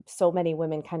so many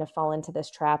women kind of fall into this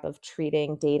trap of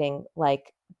treating dating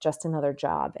like just another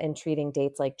job and treating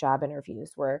dates like job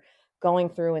interviews. We're going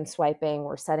through and swiping,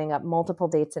 we're setting up multiple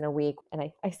dates in a week.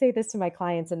 And I say this to my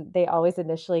clients, and they always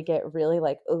initially get really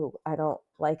like, oh, I don't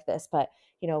like this. But,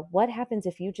 what happens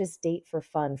if you just date for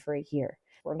fun for a year?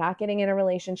 We're not getting in a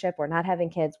relationship, we're not having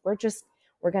kids, we're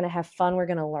going to have fun, we're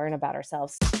going to learn about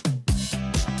ourselves.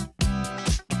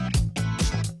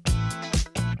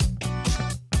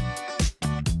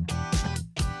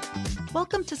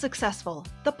 Welcome to Successful,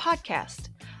 the podcast,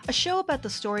 a show about the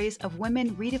stories of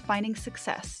women redefining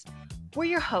success. We're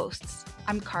your hosts.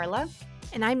 I'm Carla.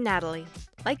 And I'm Natalie.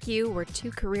 Like you, we're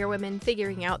two career women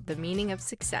figuring out the meaning of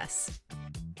success.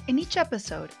 In each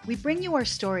episode, we bring you our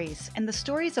stories and the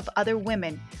stories of other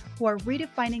women who are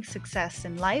redefining success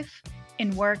in life,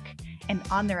 in work, and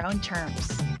on their own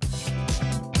terms.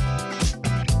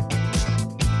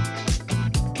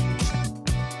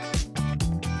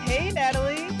 Hey,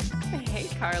 Natalie. Hey,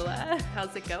 Carla.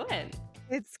 How's it going?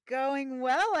 It's going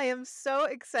well. I am so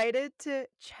excited to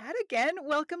chat again.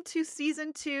 Welcome to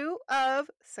season 2 of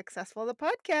Successful, the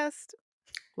podcast.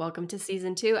 Welcome to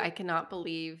season 2. I cannot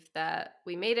believe that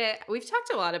we made it. We've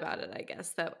talked a lot about it, I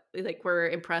guess, that we're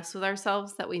impressed with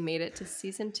ourselves that we made it to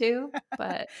season 2.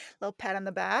 But little pat on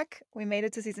the back. We made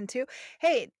it to season 2.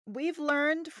 Hey, we've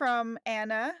learned from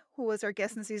Anna, who was our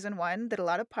guest in season 1, that a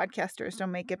lot of podcasters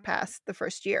don't make it past the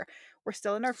first year. We're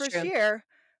still in our first year,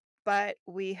 but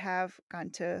we have gone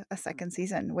to a second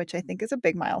season, which I think is a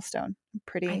big milestone.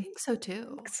 I think so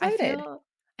too. Excited.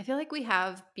 I feel like we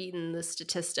have beaten the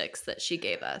statistics that she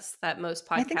gave us, that most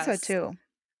podcasts I think so too.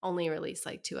 only release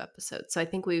like 2 episodes. So I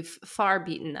think we've far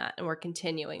beaten that, and we're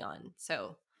continuing on.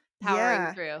 So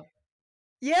powering through.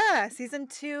 Yeah, season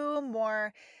 2,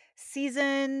 more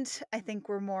seasoned. I think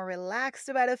we're more relaxed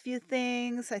about a few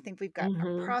things. I think we've got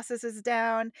our processes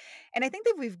down. And I think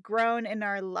that we've grown in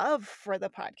our love for the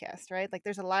podcast, right? Like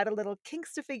there's a lot of little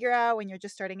kinks to figure out when you're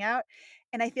just starting out.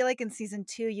 And I feel like in season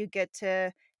 2, you get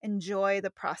to enjoy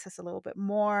the process a little bit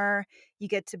more. You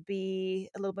get to be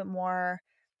a little bit more,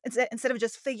 instead of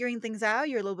just figuring things out,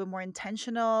 you're a little bit more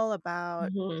intentional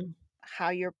about how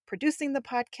you're producing the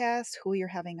podcast, who you're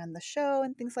having on the show,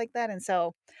 and things like that. And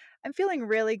so I'm feeling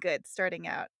really good starting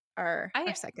out our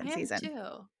second I am season. too.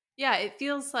 Yeah, it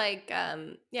feels like,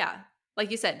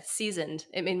 like you said, seasoned.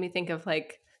 It made me think of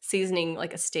like seasoning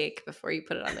like a steak before you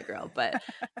put it on the grill. But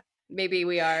maybe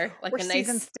we are like We're a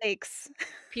seasoned nice steaks.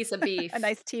 piece of beef. A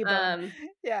nice T-bone.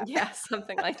 Yeah. Yeah,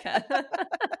 something like that.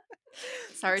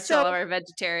 Sorry to So, all of our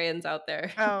vegetarians out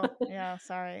there. oh, yeah,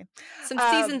 sorry. Some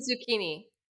seasoned zucchini.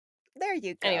 There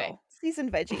you go. Anyway.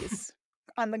 Seasoned veggies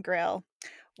on the grill,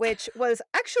 which was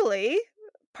actually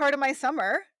part of my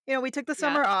summer. We took the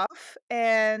summer off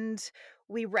and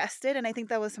we rested. And I think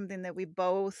that was something that we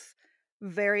both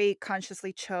very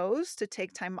consciously chose to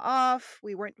take time off.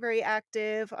 We weren't very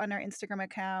active on our Instagram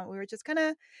account. We were just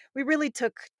we really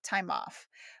took time off,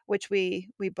 which we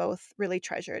both really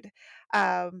treasured.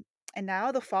 And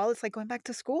now the fall is like going back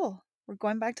to school. We're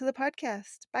going back to the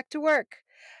podcast, back to work.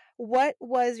 What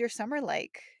was your summer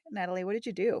like, Natalie? What did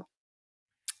you do?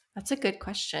 That's a good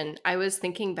question. I was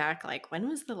thinking back, like, when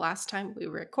was the last time we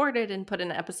recorded and put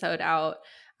an episode out?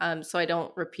 So I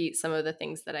don't repeat some of the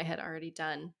things that I had already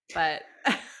done. But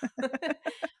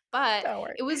but Don't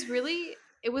worry. it was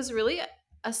really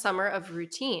a summer of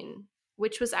routine,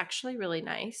 which was actually really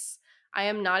nice. I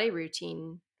am not a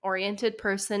routine oriented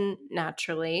person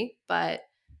naturally, but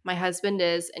my husband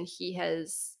is, and he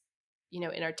has,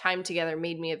 in our time together,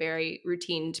 made me a very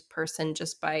routine person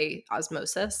just by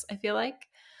osmosis, I feel like.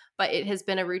 But it has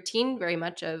been a routine very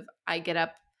much of I get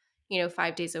up,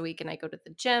 5 days a week and I go to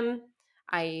the gym.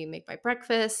 I make my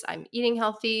breakfast. I'm eating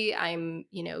healthy. I'm,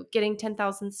 getting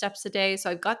 10,000 steps a day. So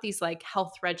I've got these like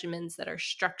health regimens that are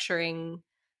structuring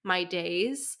my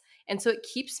days. And so it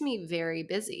keeps me very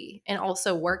busy. And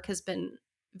also work has been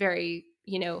very,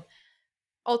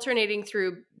 alternating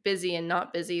through busy and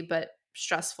not busy, but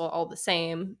stressful all the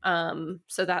same.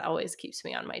 So that always keeps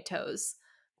me on my toes.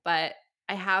 But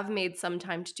I have made some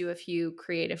time to do a few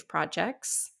creative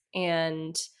projects.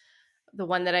 And the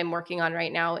one that I'm working on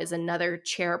right now is another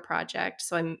chair project.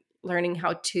 So I'm learning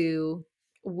how to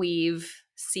weave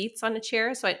seats on a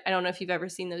chair. So I don't know if you've ever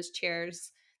seen those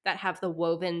chairs that have the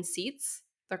woven seats.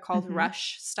 They're called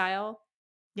rush style.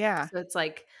 Yeah. So it's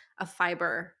like a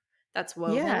fiber that's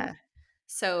woven. Yeah.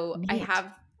 So Neat.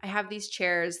 I have these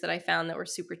chairs that I found that were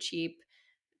super cheap.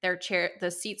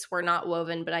 The seats were not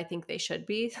woven, but I think they should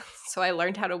be. So I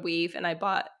learned how to weave and I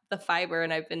bought the fiber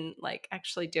and I've been like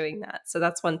actually doing that. So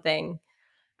that's one thing.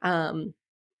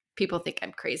 People think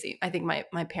I'm crazy. I think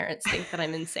my parents think that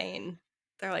I'm insane,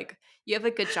 They're like, "You have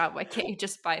a good job. Why can't you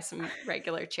just buy some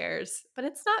regular chairs?" But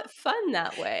it's not fun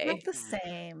that Not way. the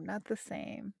same, not the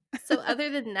same. So other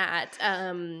than that,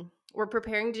 we're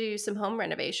preparing to do some home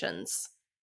renovations.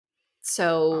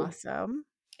 So Awesome.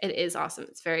 it is awesome.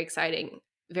 It's very exciting,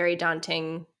 very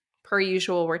daunting. Per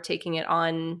usual, we're taking it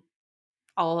on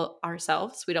all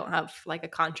ourselves. We don't have like a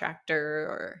contractor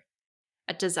or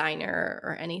a designer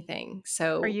or anything. Are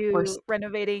So you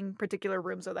renovating particular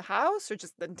rooms of the house or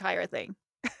just the entire thing?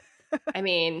 I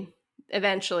mean,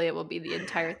 eventually it will be the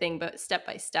entire thing, but step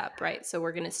by step, right? So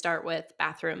we're going to start with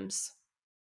bathrooms.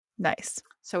 Nice.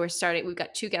 So we've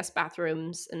got 2 guest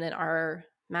bathrooms and then our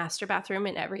master bathroom,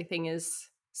 and everything is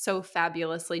so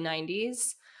fabulously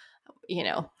 90s, you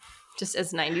know, just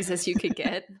as 90s as you could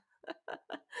get.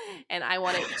 And I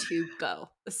want it to go.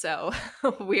 So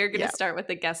we're going to Yeah. start with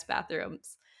the guest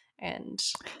bathrooms and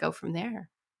go from there.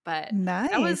 But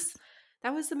that was Nice.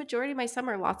 that was the majority of my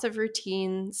summer. Lots of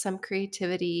routine, some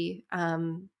creativity,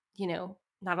 not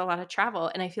a lot of travel.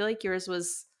 And I feel like yours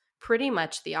was pretty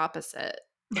much the opposite,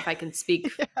 if I can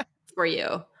speak Yeah. for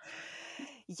you.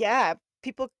 Yeah,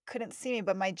 people couldn't see me,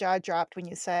 but my jaw dropped when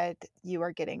you said you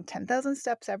are getting 10,000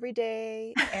 steps every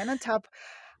day, and on top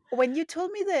when you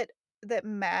told me that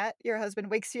Matt, your husband,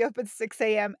 wakes you up at 6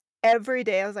 a.m. every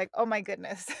day, I was like, "Oh my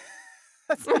goodness."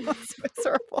 That sounds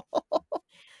miserable.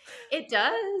 It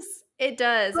does. It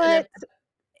does. And But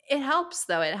it helps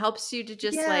though. It helps you to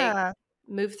just like yeah,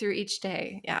 move through each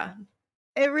day. Yeah.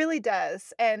 it really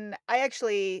does, and I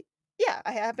actually yeah,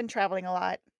 I have been traveling a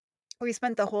lot. We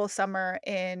spent the whole summer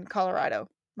in Colorado.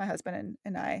 My husband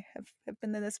and I have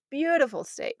been in this beautiful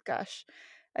state. Gosh,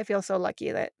 I feel so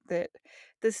lucky that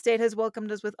this state has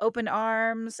welcomed us with open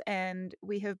arms, and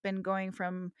we have been going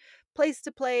from place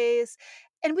to place.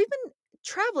 And we've been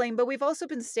traveling, but we've also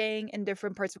been staying in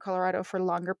different parts of Colorado for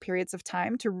longer periods of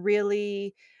time to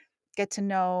really get to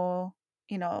know,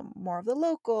 more of the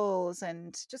locals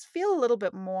and just feel a little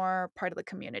bit more part of the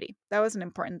community. That was an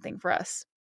important thing for us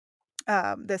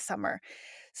this summer.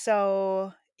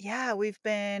 So, yeah, we've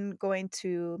been going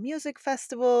to music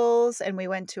festivals and we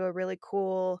went to a really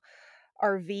cool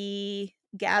RV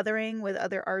gathering with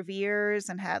other RVers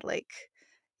and had like,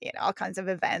 all kinds of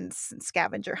events and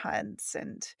scavenger hunts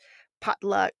and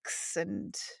potlucks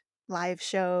and live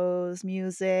shows,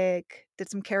 music, did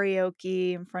some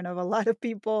karaoke in front of a lot of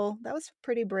people. That was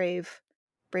pretty brave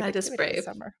That is activity this brave.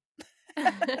 summer.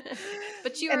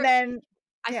 But And then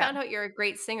I yeah. found out you're a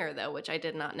great singer though, which I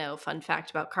did not know. Fun fact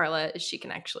about Carla is she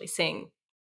can actually sing.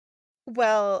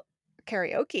 Well,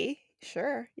 karaoke,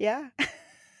 sure, yeah.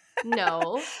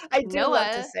 No, I do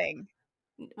love to Noah, sing.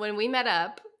 when we met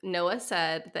up, Noah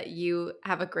said that you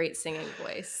have a great singing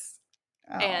voice.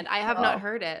 Oh, And I have not well.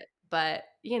 heard it, but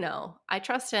I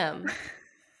trust him.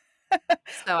 So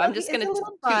Well, I'm he just is going a to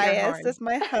little toot your biased horn. as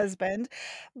my husband,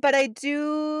 but I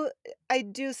do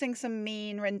sing some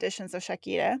mean renditions of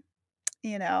Shakira,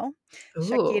 you know? Ooh,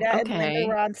 Shakira and Linda okay.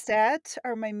 Ronstadt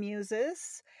are my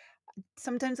muses.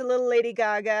 Sometimes a little Lady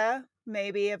Gaga,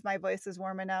 maybe if my voice is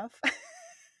warm enough.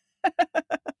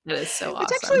 That is so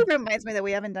Which actually awesome. reminds me that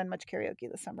we haven't done much karaoke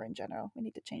this summer in general. We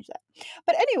need to change that.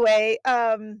 But anyway,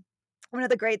 one of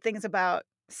the great things about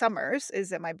summers is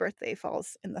that my birthday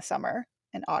falls in the summer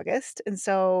in August. And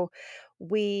so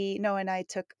Noah and I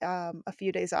took a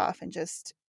few days off and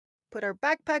just put our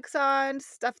backpacks on,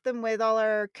 stuffed them with all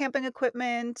our camping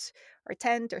equipment, our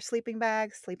tent, our sleeping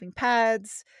bags, sleeping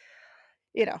pads,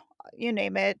 you know, you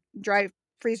name it,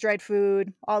 freeze-dried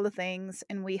food, all the things,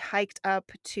 and we hiked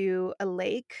up to a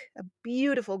lake, a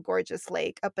beautiful, gorgeous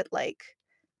lake up at, like,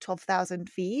 12,000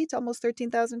 feet, almost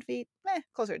 13,000 feet,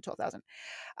 closer to 12,000,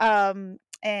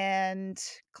 and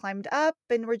climbed up,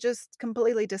 and we're just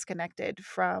completely disconnected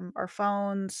from our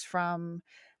phones, from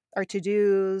our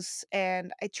to-dos,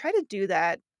 and I try to do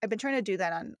that. I've been trying to do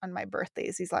that on my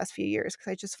birthdays these last few years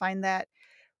because I just find that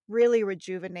really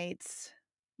rejuvenates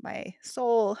my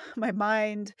soul, my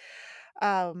mind,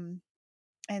 um,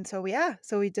 and so, yeah,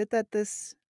 so we did that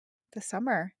this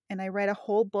summer, and I read a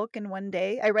whole book in one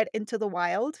day. I read Into the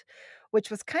Wild, which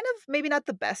was kind of maybe not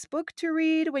the best book to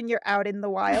read when you're out in the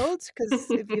wild, because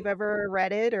if you've ever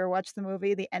read it or watched the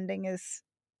movie, the ending is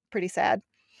pretty sad,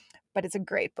 but it's a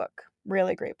great book,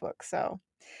 really great book, so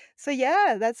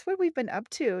yeah, that's what we've been up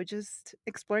to, just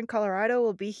exploring Colorado.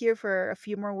 We'll be here for a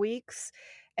few more weeks,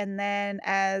 and then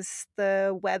as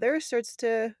the weather starts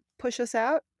to push us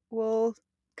out, we'll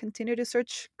continue to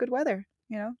search good weather,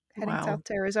 heading Wow. south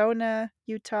to Arizona,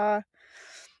 Utah,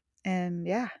 and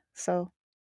yeah, so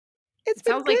it's It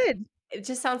been sounds like good. it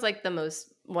just sounds like the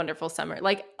most wonderful summer,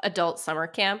 like adult summer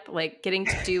camp, like getting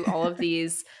to do all of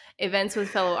these events with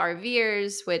fellow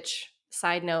RVers, which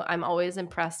side note, I'm always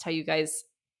impressed how you guys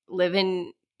live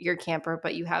in your camper,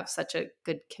 but you have such a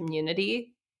good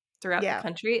community throughout the Yeah.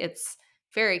 country. It's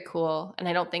very cool. And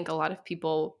I don't think a lot of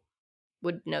people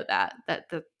would know that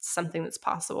that's something that's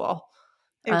possible.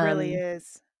 It really Um,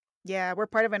 is. Yeah, we're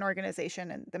part of an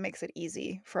organization, and that makes it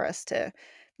easy for us to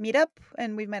meet up,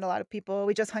 and we've met a lot of people.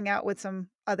 We just hung out with some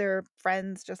other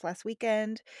friends just last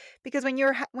weekend because when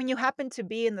you happen to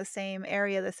be in the same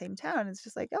area, the same town, it's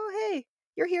just like, "Oh, hey,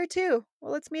 you're here too.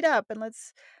 Well, let's meet up and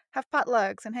let's have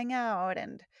potlucks and hang out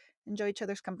and enjoy each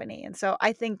other's company." And so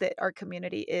I think that our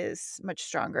community is much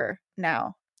stronger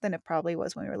now than it probably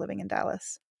was when we were living in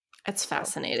Dallas. it's So, it's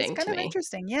fascinating kind to of me.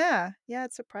 interesting. Yeah. Yeah,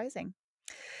 it's surprising.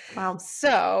 Wow.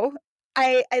 So,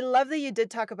 I love that you did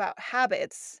talk about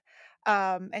habits,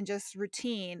 and just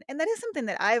routine, and that is something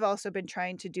that I've also been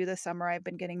trying to do this summer. I've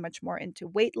been getting much more into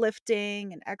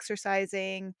weightlifting and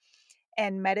exercising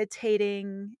and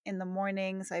meditating in the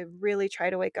mornings. I really try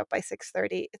to wake up by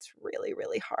 6:30. It's really,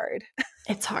 really hard.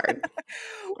 It's hard.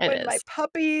 It When my is.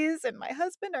 puppies and my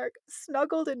husband are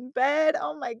snuggled in bed,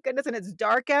 oh my goodness, and it's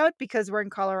dark out because we're in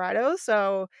Colorado,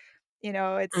 so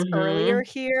it's earlier Mhm.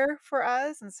 here for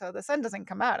us, and so the sun doesn't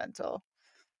come out until,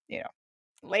 you know,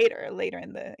 later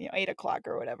in the, 8 o'clock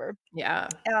or whatever. Yeah.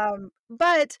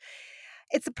 But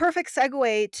it's a perfect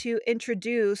segue to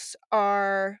introduce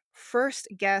our first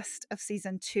guest of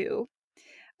season 2.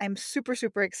 I'm super,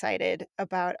 super excited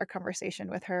about our conversation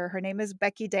with her. Her name is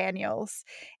Becky Daniels,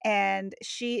 and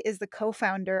she is the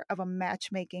co-founder of a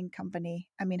matchmaking company.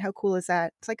 I mean, how cool is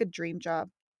that? It's like a dream job.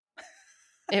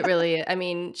 It really I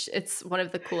mean, it's one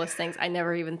of the coolest things. I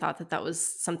never even thought that that was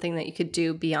something that you could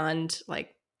do beyond,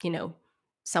 like, you know,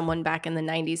 someone back in the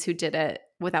 '90s who did it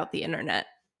without the internet.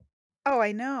 Oh,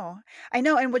 I know. I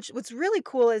know, and what's really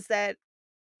cool is that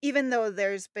even though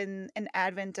there's been an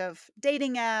advent of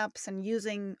dating apps and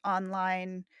using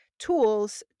online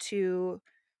tools to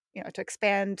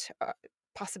expand,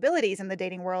 possibilities in the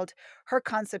dating world, her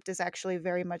concept is actually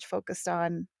very much focused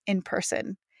on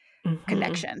in-person Mhm.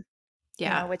 connection,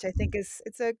 Yeah. which I think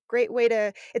it's a great way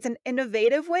to it's an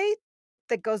innovative way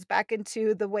that goes back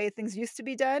into the way things used to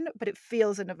be done, but it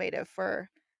feels innovative for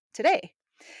today.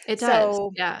 It does.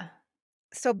 So Yeah.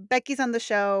 so Becky's on the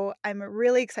show. I'm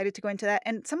really excited to go into that.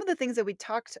 And some of the things that we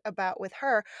talked about with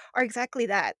her are exactly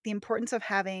that, the importance of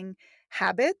having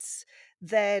habits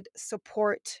that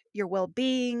support your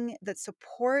well-being, that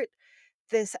support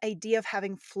this idea of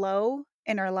having flow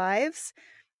in our lives.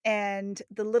 And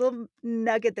the little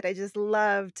nugget that I just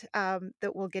loved,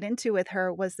 that we'll get into with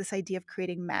her, was this idea of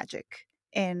creating magic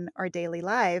in our daily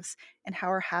lives and how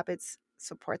our habits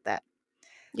support that.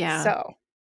 Yeah. So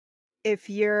if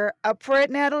you're up for it,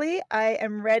 Natalie, I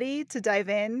am ready to dive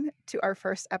in to our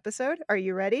first episode. Are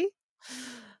you ready?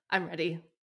 I'm ready.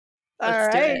 All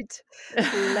Let's do right.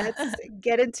 it. Let's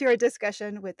get into our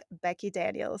discussion with Becky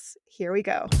Daniels. Here we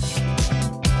go.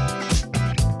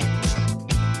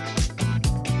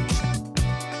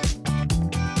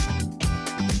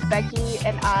 Becky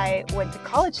and I went to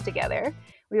college together.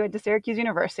 We went to Syracuse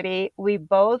University. We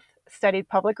both studied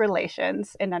public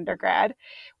relations in undergrad.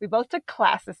 We both took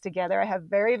classes together. I have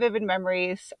very vivid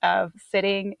memories of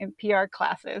sitting in PR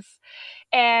classes.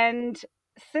 And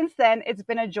since then, it's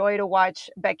been a joy to watch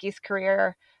Becky's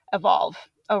career evolve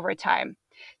over time.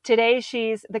 Today,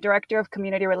 she's the director of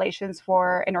community relations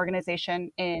for an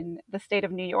organization in the state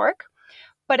of New York.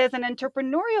 But as an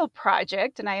entrepreneurial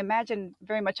project, and I imagine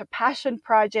very much a passion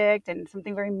project and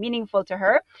something very meaningful to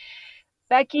her,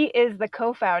 Becky is the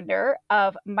co founder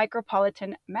of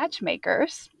Micropolitan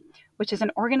Matchmakers, which is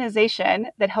an organization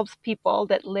that helps people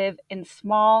that live in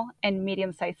small and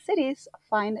medium sized cities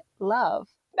find love.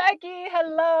 Becky,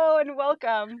 hello and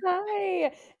welcome.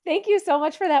 Hi. Thank you so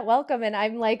much for that welcome. And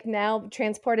I'm like now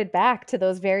transported back to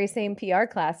those very same PR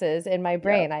classes in my Yeah.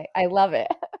 brain. I love it.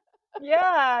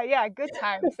 Yeah, yeah, good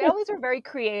times. They always were very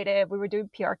creative. We were doing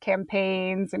PR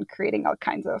campaigns and creating all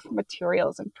kinds of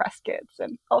materials and press kits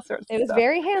and all sorts of It was stuff.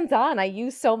 very hands-on. I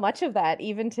use so much of that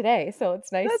even today. So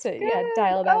it's nice That's to, yeah, good.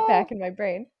 dial that Oh, back in my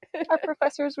brain. our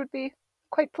professors would be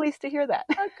quite pleased to hear that.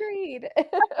 Agreed.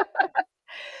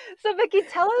 So, Vicky,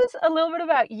 tell us a little bit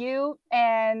about you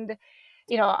and,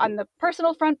 on the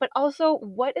personal front, but also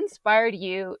what inspired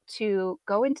you to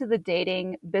go into the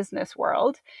dating business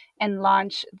world and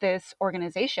launch this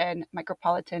organization,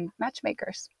 Micropolitan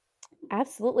Matchmakers.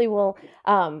 Absolutely. Well,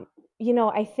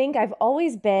 I think I've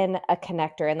always been a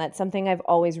connector, and that's something I've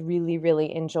always really,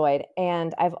 really enjoyed.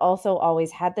 And I've also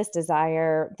always had this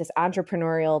desire, this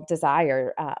entrepreneurial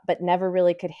desire, but never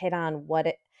really could hit on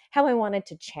how I wanted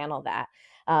to channel that.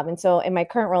 And so in my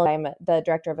current role, I'm the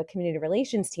director of a community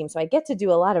relations team. So I get to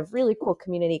do a lot of really cool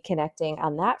community connecting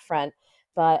on that front.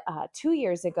 But 2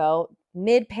 years ago,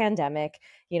 mid pandemic,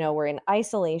 we're in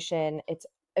isolation.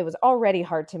 It was already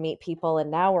hard to meet people, and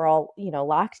now we're all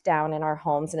locked down in our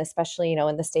homes. And especially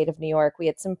in the state of New York, we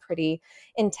had some pretty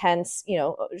intense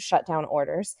shutdown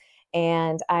orders.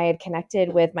 And I had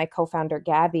connected with my co-founder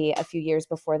Gabby a few years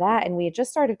before that, and we had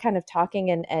just started kind of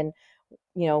talking, and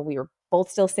we were both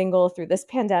still single through this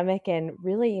pandemic, and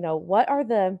really what are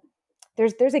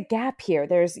there's a gap here.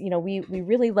 We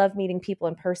really love meeting people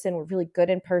in person. We're really good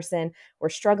in person. We're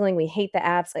struggling. We hate the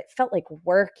apps. It felt like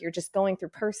work. You're just going through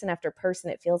person after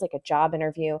person. It feels like a job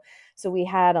interview. So we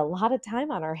had a lot of time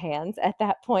on our hands at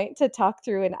that point to talk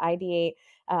through and ideate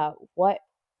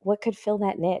what could fill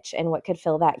that niche and what could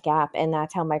fill that gap. And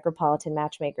that's how Micropolitan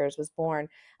Matchmakers was born.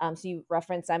 So you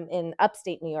referenced I'm in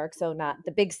upstate New York, so not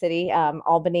the big city,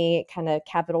 Albany, kind of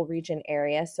capital region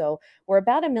area. So we're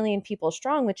about 1 million people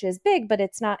strong, which is big, but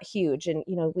it's not huge. And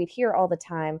we'd hear all the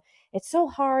time, it's so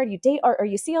hard. You date or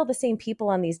you see all the same people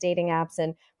on these dating apps,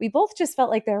 and we both just felt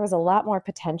like there was a lot more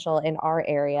potential in our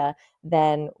area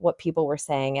than what people were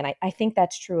saying. And I think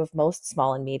that's true of most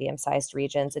small and medium-sized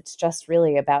regions. It's just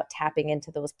really about tapping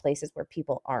into those places where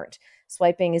people aren't.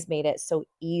 Swiping has made it so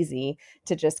easy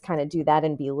to just kind of do that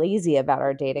and be lazy about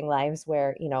our dating lives,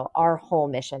 where our whole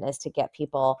mission is to get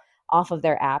people off of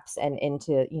their apps and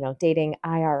into dating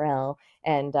IRL,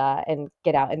 and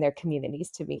get out in their communities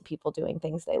to meet people doing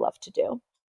things they love to do.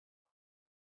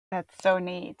 That's so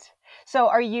neat. So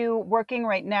are you working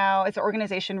right now? Is the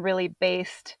organization really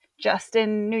based just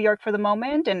in New York for the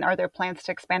moment? And are there plans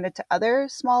to expand it to other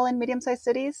small and medium-sized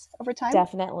cities over time?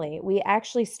 Definitely. We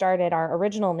actually started, our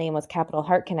original name was Capital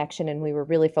Heart Connection, and we were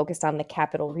really focused on the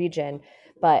capital region.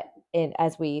 But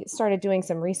as we started doing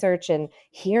some research and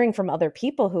hearing from other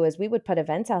people who, as we would put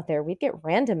events out there, we'd get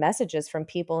random messages from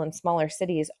people in smaller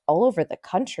cities all over the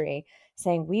country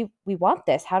saying, we want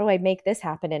this. How do I make this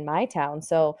happen in my town?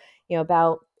 So,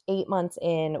 about 8 months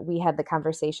in, we had the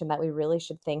conversation that we really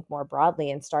should think more broadly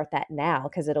and start that now,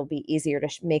 because it'll be easier to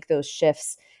make those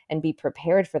shifts and be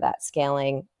prepared for that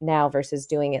scaling now versus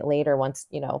doing it later once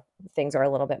things are a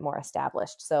little bit more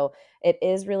established. So it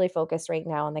is really focused right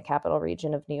now on the capital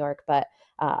region of New York, but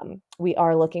we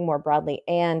are looking more broadly.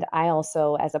 And I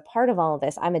also, as a part of all of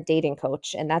this, I'm a dating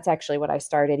coach, and that's actually what I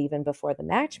started even before the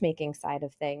matchmaking side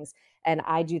of things. And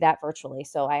I do that virtually,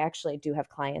 so I actually do have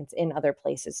clients in other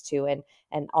places too,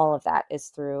 and all of that is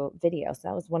through video. So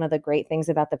that was one of the great things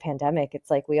about the pandemic. It's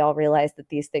like we all realized that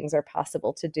these things are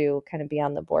possible to do kind of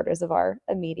beyond the borders of our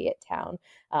immediate town.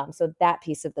 So that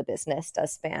piece of the business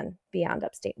does span beyond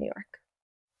upstate New York.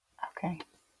 Okay.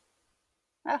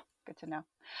 Oh, good to know.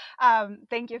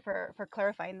 Thank you for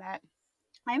clarifying that.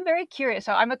 I'm very curious.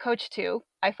 So I'm a coach too.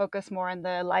 I focus more on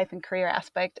the life and career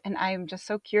aspect, and I'm just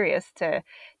so curious to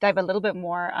dive a little bit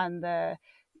more on the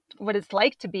what it's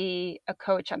like to be a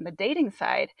coach on the dating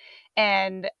side.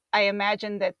 And I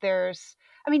imagine that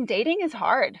dating is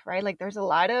hard, right? Like there's a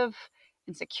lot of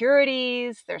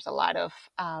insecurities, there's a lot of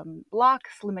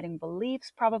blocks, limiting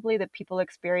beliefs probably that people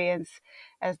experience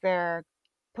as they're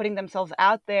putting themselves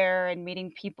out there and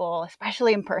meeting people,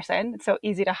 especially in person. It's so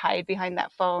easy to hide behind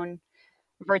that phone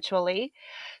virtually.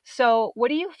 So, what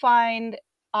do you find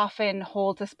often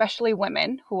holds, especially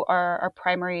women who are our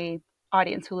primary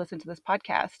audience who listen to this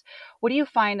podcast? What do you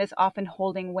find is often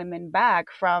holding women back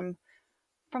from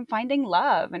finding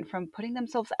love and from putting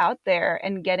themselves out there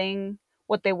and getting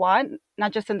what they want,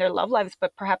 not just in their love lives,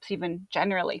 but perhaps even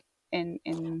generally in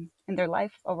their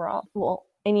life overall? Well,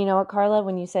 and you know what, Carla,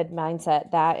 when you said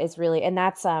mindset, that is really, and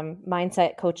that's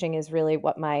mindset coaching is really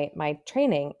what my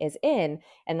training is in.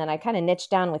 And then I kind of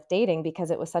niched down with dating because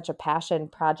it was such a passion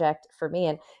project for me.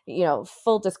 And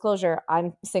full disclosure,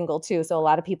 I'm single too. So a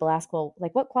lot of people ask, well,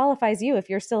 like, what qualifies you if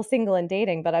you're still single and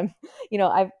dating? But I'm,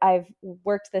 I've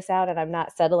worked this out, and I'm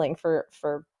not settling for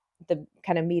the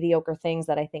kind of mediocre things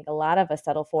that I think a lot of us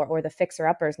settle for, or the fixer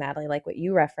uppers, Natalie, like what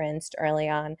you referenced early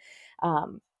on.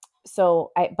 Um,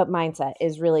 but mindset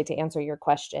is really, to answer your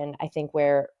question, I think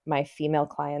where my female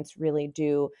clients really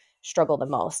do struggle the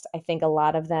most. I think a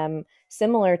lot of them,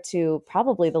 similar to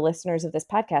probably the listeners of this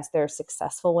podcast, they're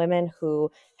successful women who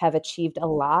have achieved a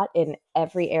lot in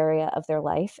every area of their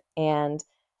life, and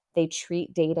they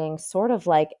treat dating sort of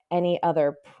like any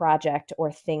other project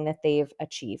or thing that they've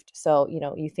achieved. So,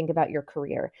 you think about your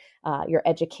career, your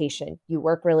education, you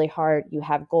work really hard, you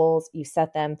have goals, you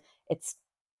set them. It's,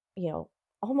 you know,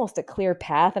 almost a clear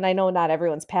path. And I know not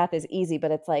everyone's path is easy, but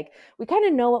it's like we kind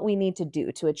of know what we need to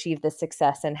do to achieve this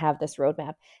success and have this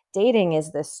roadmap. Dating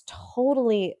is this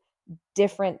totally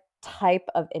different type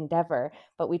of endeavor,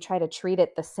 but we try to treat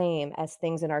it the same as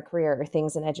things in our career or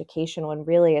things in education, when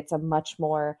really it's a much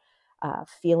more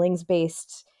feelings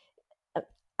based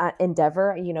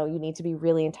endeavor. You need to be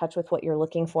really in touch with what you're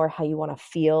looking for, how you want to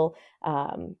feel.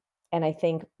 Um, and I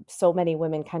think so many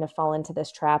women kind of fall into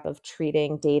this trap of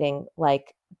treating dating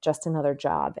like just another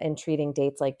job and treating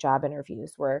dates like job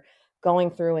interviews. We're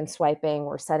going through and swiping,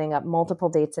 we're setting up multiple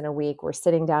dates in a week, we're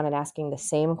sitting down and asking the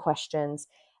same questions.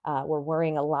 We're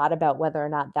worrying a lot about whether or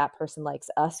not that person likes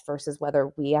us versus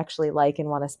whether we actually like and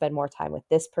want to spend more time with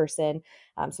this person.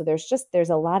 So there's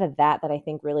a lot of that I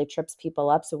think really trips people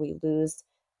up. So we lose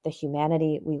the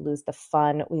humanity, we lose the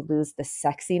fun, we lose the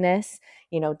sexiness.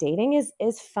 Dating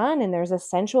is fun and there's a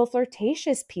sensual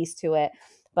flirtatious piece to it,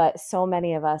 but so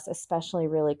many of us, especially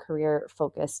really career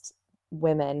focused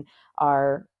women,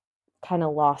 are kind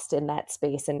of lost in that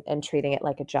space and treating it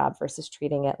like a job versus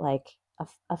treating it like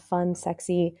a fun,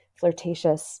 sexy,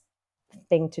 flirtatious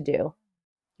thing to do.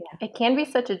 Yeah. It can be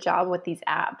such a job with these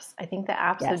apps. I think the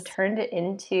apps have Yes. turned it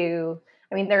into,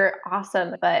 I mean, they're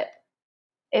awesome, but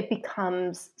it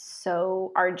becomes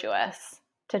so arduous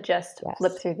to just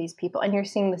flip Yes. through these people. And you're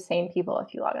seeing the same people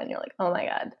if you log on. You're like, oh my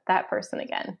God, that person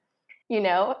again.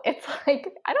 It's like,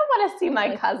 I don't want to see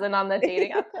my cousin on the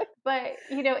dating app. But,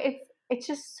 it's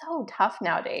just so tough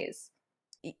nowadays.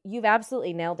 You've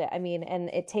absolutely nailed it. I mean, and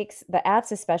it takes the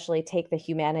apps especially take the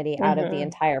humanity out of the Mm-hmm.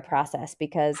 entire process,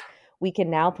 because we can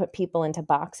now put people into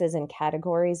boxes and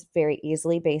categories very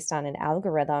easily based on an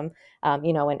algorithm,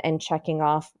 and checking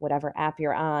off whatever app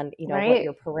you're on, what Right.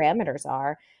 your parameters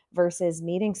are versus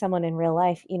meeting someone in real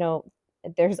life.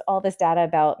 There's all this data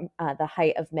about the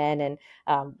height of men and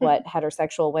what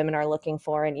heterosexual women are looking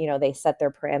for. And, they set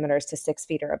their parameters to 6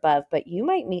 feet or above, but you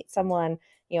might meet someone,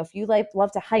 if you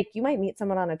love to hike, you might meet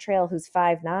someone on a trail who's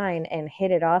 5'9" and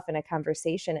hit it off in a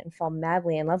conversation and fall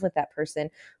madly in love with that person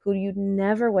who you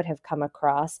never would have come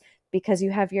across because you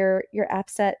have your app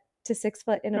set to 6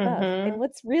 foot and above. And Mm-hmm.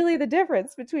 what's really the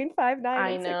difference between 5'9" I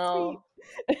and 6 feet? know.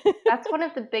 That's one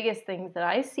of the biggest things that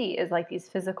I see is like these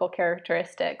physical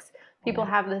characteristics. People Yeah.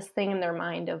 have this thing in their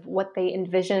mind of what they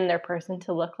envision their person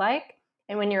to look like.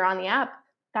 And when you're on the app,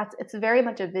 it's very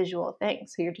much a visual thing.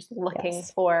 So you're just looking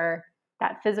Yes. for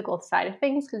that physical side of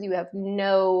things because you have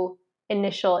no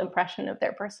initial impression of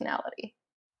their personality.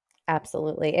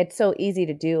 Absolutely. It's so easy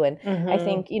to do. And I Mm-hmm.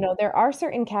 think, there are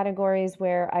certain categories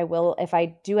where I will, if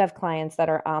I do have clients that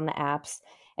are on the apps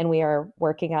and we are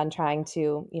working on trying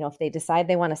to, if they decide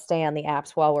they want to stay on the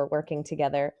apps while we're working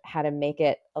together, how to make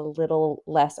it a little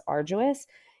less arduous.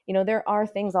 There are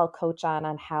things I'll coach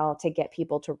on how to get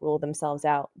people to rule themselves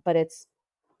out, but it's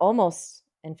almost,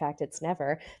 in fact, it's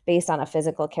never based on a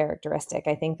physical characteristic.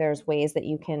 I think there's ways that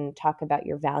you can talk about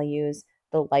your values,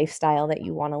 the lifestyle that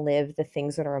you want to live, the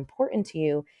things that are important to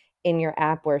you in your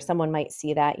app, where someone might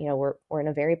see that, we're in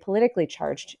a very politically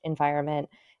charged environment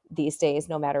these days,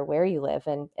 no matter where you live.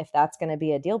 And if that's going to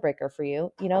be a deal breaker for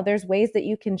you, there's ways that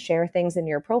you can share things in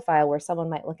your profile where someone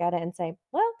might look at it and say,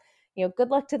 well, good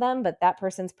luck to them, but that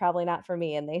person's probably not for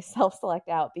me. And they self-select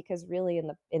out, because really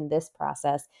in this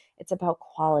process, it's about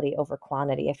quality over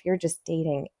quantity. If you're just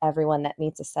dating everyone that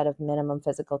meets a set of minimum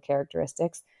physical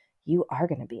characteristics, you are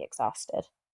going to be exhausted.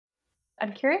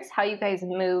 I'm curious how you guys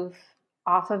move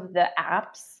off of the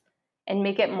apps and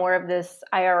make it more of this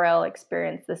IRL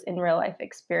experience, this in real life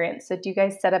experience. So do you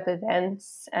guys set up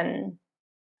events and,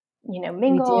 We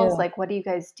mingles? do. Like what do you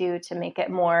guys do to make it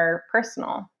more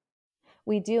personal?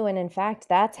 We do. And in fact,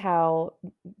 that's how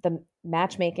the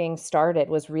matchmaking started,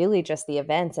 was really just the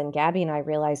events. And Gabby and I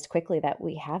realized quickly that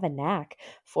we have a knack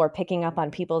for picking up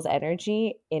on people's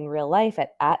energy in real life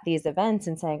at these events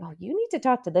and saying, oh, you need to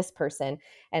talk to this person.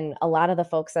 And a lot of the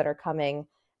folks that are coming,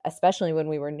 especially when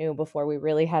we were new, before we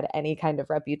really had any kind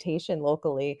of reputation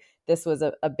locally, this was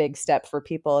a big step for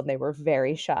people and they were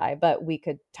very shy. But we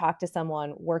could talk to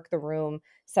someone, work the room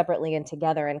separately and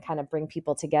together, and kind of bring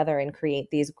people together and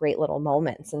create these great little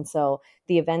moments. And so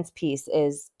the events piece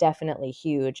is definitely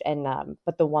huge. And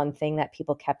but the one thing that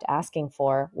people kept asking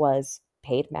for was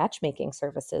paid matchmaking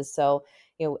services. So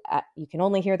you can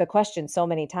only hear the question so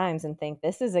many times and think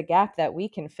this is a gap that we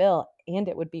can fill, and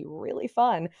it would be really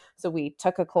fun. So we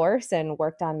took a course and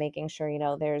worked on making sure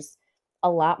there's a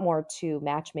lot more to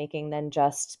matchmaking than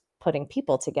just putting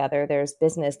people together. There's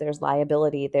business, there's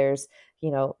liability, there's you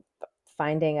know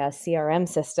finding a CRM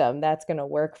system that's going to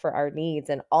work for our needs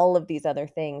and all of these other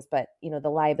things. But, the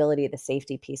liability, the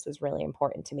safety piece was really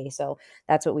important to me. So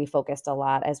that's what we focused a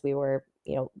lot as we were,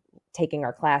 taking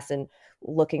our class and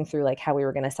looking through like how we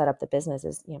were going to set up the business,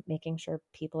 is, making sure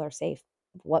people are safe.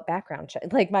 what background check,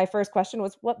 like my first question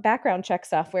was, what background check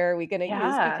software are we going to use?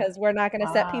 Yeah. Because we're not going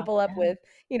to set people up Yeah.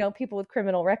 with, people with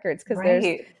criminal records, because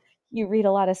Right. you read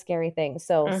a lot of scary things.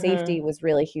 So safety Mhm. was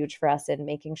really huge for us in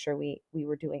making sure we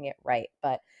were doing it right.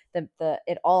 But the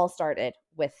it all started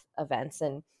with events.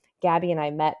 And Gabby and I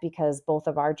met because both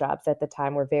of our jobs at the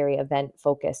time were very event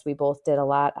focused. We both did a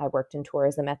lot. I worked in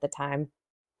tourism at the time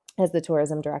as the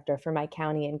tourism director for my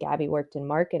county, and Gabby worked in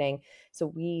marketing. So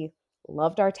we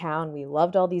loved our town. We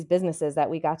loved all these businesses that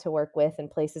we got to work with and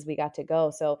places we got to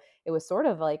go. So it was sort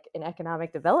of like an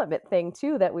economic development thing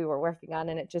too that we were working on,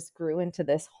 and it just grew into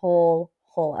this whole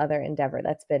other endeavor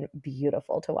that's been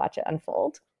beautiful to watch it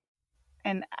unfold.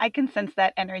 And I can sense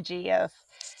that energy of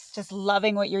just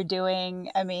loving what you're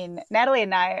doing. I mean, Natalie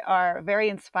and I are very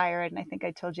inspired. And I think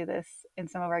I told you this in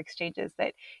some of our exchanges,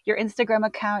 that your Instagram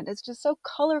account is just so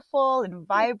colorful and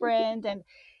vibrant. And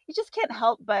you just can't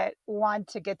help but want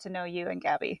to get to know you and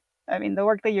Gabby. I mean, the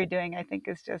work that you're doing, I think,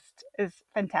 is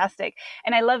fantastic.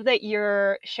 And I love that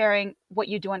you're sharing what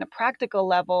you do on a practical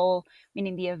level,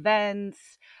 meaning the events,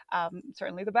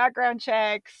 certainly the background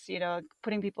checks,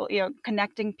 putting people,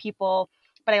 connecting people.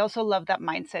 But I also love that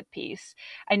mindset piece.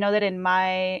 I know that in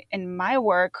my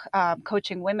work,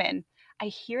 coaching women, I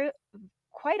hear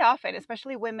quite often,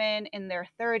 especially women in their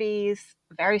 30s,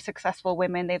 very successful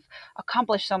women, they've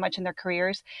accomplished so much in their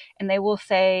careers, and they will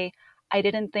say, I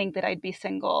didn't think that I'd be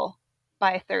single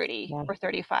by 30 Yeah. or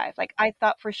 35. Like, I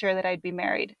thought for sure that I'd be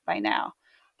married by now.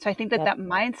 So I think that Yep. that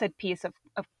mindset piece of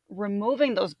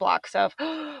removing those blocks of,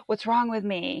 oh, what's wrong with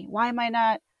me? Why am I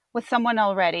not with someone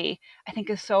already? I think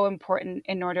is so important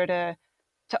in order to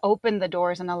open the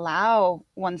doors and allow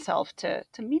oneself to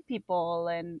meet people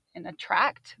and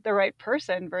attract the right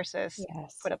person versus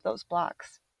Yes. put up those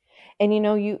blocks. And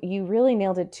you really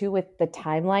nailed it too with the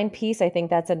timeline piece. I think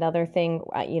that's another thing,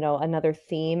 another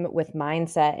theme with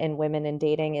mindset and women in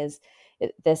dating is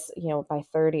this, by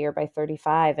 30 or by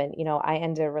 35. And, I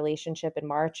ended a relationship in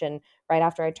March, and right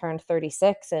after I turned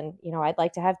 36, and, I'd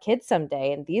like to have kids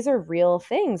someday. And these are real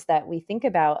things that we think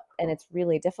about, and it's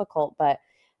really difficult. But,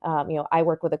 I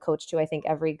work with a coach too. I think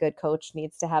every good coach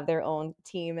needs to have their own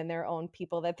team and their own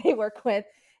people that they work with.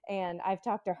 And I've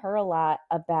talked to her a lot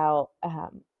about,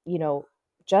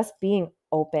 just being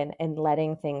open and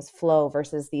letting things flow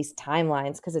versus these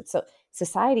timelines. Because it's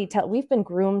so we've been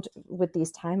groomed with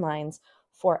these timelines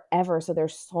forever. So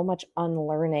there's so much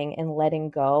unlearning and letting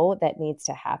go that needs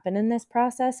to happen in this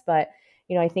process. But,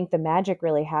 I think the magic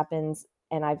really happens.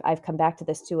 And I've come back to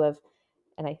this too of,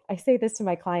 and I say this to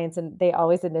my clients, and they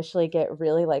always initially get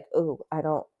really like, oh, I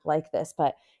don't like this.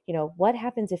 But, what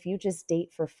happens if you just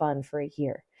date for fun for a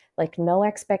year? Like, no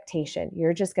expectation.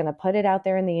 You're just going to put it out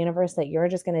there in the universe that you're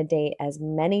just going to date as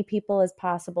many people as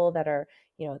possible that are,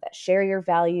 that share your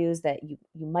values, that you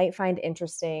might find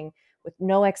interesting, with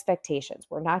no expectations.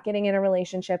 We're not getting in a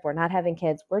relationship. We're not having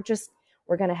kids. We're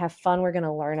going to have fun. We're going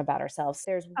to learn about ourselves.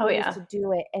 There's Oh ways yeah. to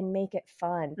do it and make it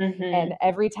fun. And Mhm.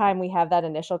 every time we have that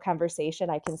initial conversation,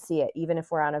 I can see it, even if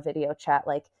we're on a video chat,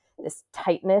 like this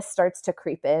tightness starts to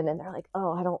creep in, and they're like,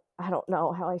 oh, I don't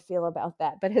know how I feel about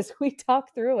that. But as we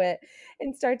talk through it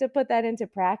and start to put that into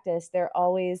practice, there's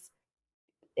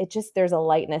a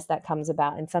lightness that comes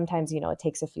about. And sometimes, it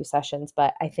takes a few sessions,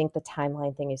 but I think the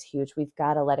timeline thing is huge. We've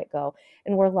got to let it go.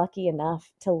 And we're lucky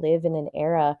enough to live in an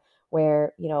era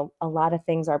where, a lot of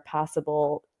things are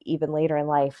possible even later in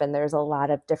life. And there's a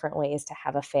lot of different ways to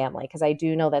have a family. Cause I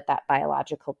do know that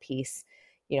biological piece,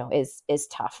 is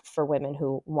tough for women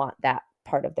who want that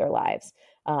part of their lives.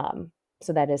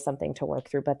 So that is something to work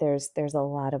through, but there's a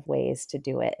lot of ways to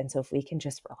do it. And so if we can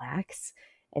just relax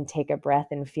and take a breath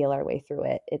and feel our way through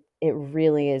it, it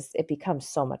really is, it becomes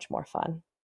so much more fun.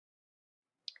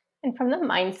 And from the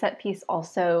mindset piece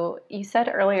also, you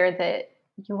said earlier that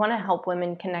you want to help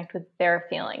women connect with their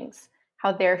feelings,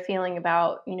 how they're feeling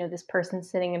about, this person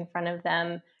sitting in front of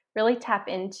them, really tap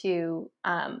into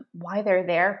why they're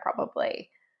there probably.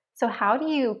 So how do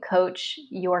you coach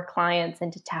your clients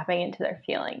into tapping into their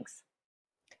feelings?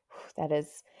 That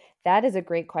is that is a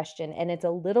great question, and it's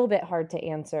a little bit hard to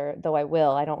answer, though I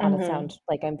will. I don't want to Mhm. sound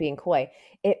like I'm being coy.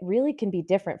 It really can be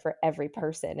different for every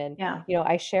person. And, Yeah.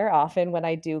 I share often when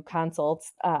I do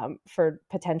consults, for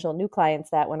potential new clients,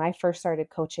 that when I first started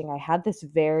coaching, I had this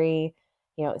very,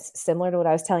 similar to what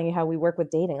I was telling you, how we work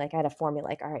with dating. Like, I had a formula,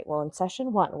 like, all right, well, in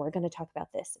session one, we're going to talk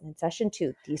about this. And in session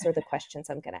two, these are the questions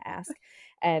I'm going to ask.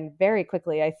 And very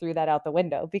quickly, I threw that out the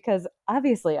window because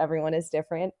obviously everyone is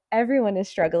different. Everyone is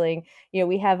struggling.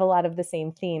 We have a lot of the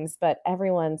same themes, but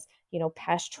everyone's,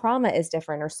 past trauma is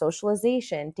different, or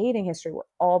socialization, dating history. We're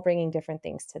all bringing different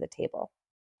things to the table.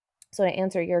 So to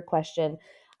answer your question,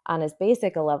 on as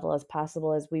basic a level as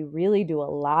possible is we really do a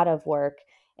lot of work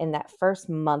in that first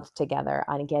month together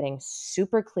on getting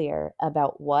super clear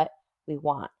about what we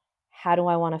want. How do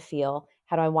I want to feel?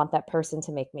 How do I want that person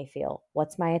to make me feel?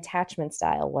 What's my attachment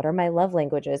style? What are my love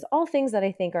languages? All things that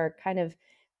I think are kind of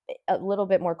a little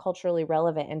bit more culturally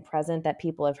relevant and present that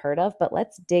people have heard of. But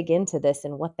let's dig into this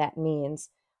and what that means,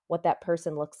 what that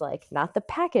person looks like, not the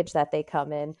package that they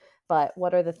come in, but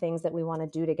what are the things that we want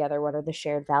to do together? What are the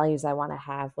shared values I want to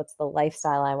have? What's the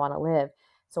lifestyle I want to live?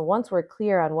 So once we're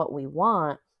clear on what we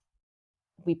want,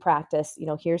 we practice,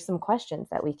 here's some questions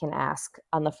that we can ask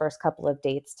on the first couple of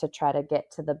dates to try to get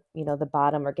to the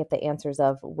bottom or get the answers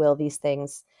of will these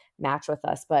things match with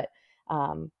us. But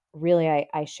really,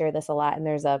 I share this a lot. And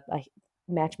there's a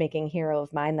matchmaking hero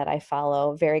of mine that I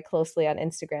follow very closely on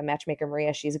Instagram, Matchmaker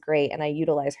Maria. She's great. And I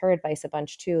utilize her advice a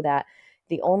bunch too, that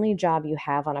the only job you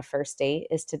have on a first date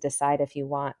is to decide if you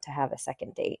want to have a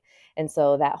second date. And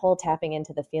so that whole tapping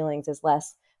into the feelings is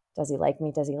less, does he like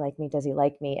me? Does he like me? Does he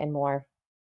like me? And more,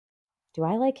 do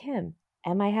I like him?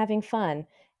 Am I having fun?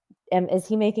 Is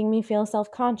he making me feel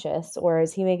self-conscious, or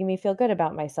is he making me feel good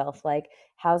about myself? Like,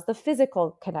 how's the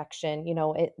physical connection?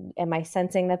 Am I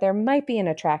sensing that there might be an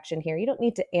attraction here? You don't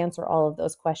need to answer all of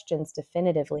those questions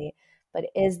definitively, but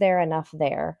is there enough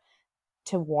there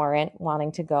to warrant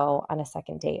wanting to go on a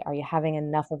second date? Are you having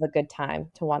enough of a good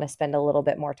time to want to spend a little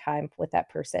bit more time with that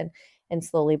person? And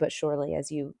slowly but surely,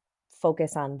 as you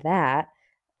focus on that,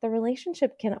 the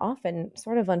relationship can often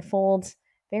sort of unfold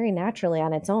very naturally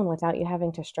on its own without you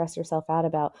having to stress yourself out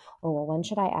about, oh, well, when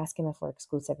should I ask him if we're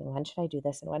exclusive? And when should I do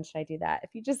this? And when should I do that? If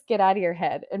you just get out of your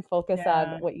head and focus on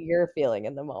Yeah. what you're feeling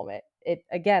in the moment,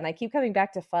 again, I keep coming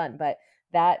back to fun, but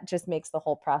that just makes the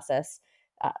whole process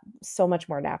uh, so much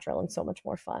more natural and so much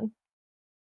more fun.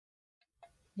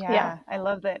 Yeah. Yeah, I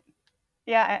love that.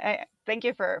 Yeah, I thank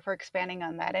you for expanding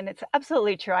on that. And it's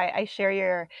absolutely true. I share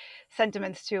your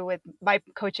sentiments too with my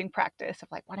coaching practice of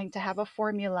like wanting to have a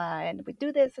formula and we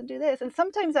do this and do this. And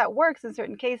sometimes that works in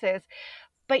certain cases,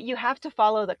 but you have to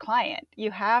follow the client. You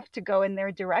have to go in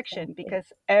their direction Exactly. because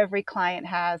every client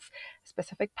has a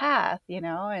specific path,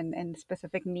 and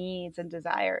specific needs and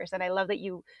desires. And I love that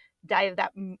you dive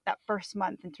that first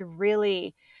month into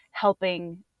really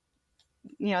helping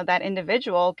that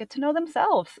individual get to know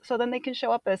themselves so then they can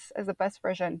show up as the best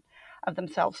version of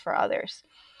themselves for others.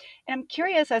 And I'm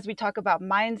curious, as we talk about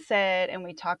mindset and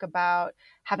we talk about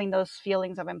having those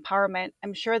feelings of empowerment,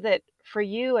 I'm sure that for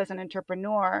you as an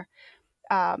entrepreneur,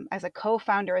 as a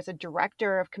co-founder, as a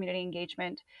director of community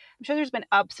engagement, I'm sure there's been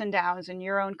ups and downs in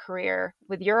your own career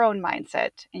with your own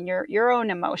mindset and your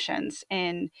own emotions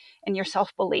and your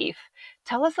self-belief.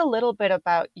 Tell us a little bit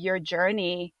about your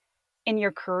journey in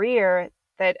your career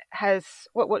that has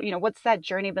what's that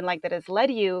journey been like that has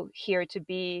led you here to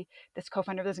be this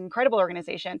co-founder of this incredible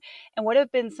organization, and what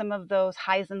have been some of those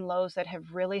highs and lows that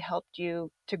have really helped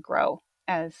you to grow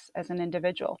as an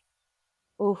individual?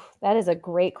 Ooh, that is a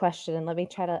great question. And let me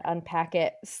try to unpack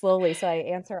it slowly so I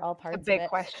answer all It's a parts of big it.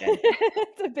 question.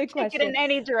 It's a big Take it question. in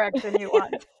any direction you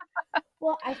want.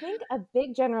 Well, I think a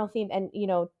big general theme, and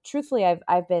truthfully,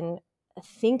 I've been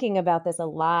thinking about this a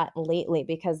lot lately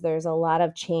because there's a lot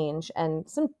of change and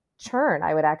some churn,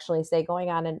 I would actually say, going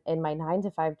on in my 9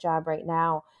 to 5 job right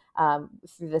now,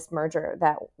 through this merger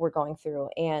that we're going through.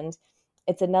 And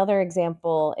it's another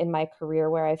example in my career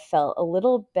where I felt a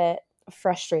little bit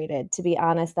frustrated, to be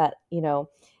honest, that,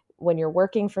 when you're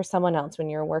working for someone else, when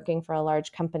you're working for a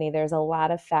large company, there's a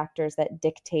lot of factors that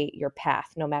dictate your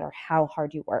path, no matter how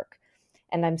hard you work.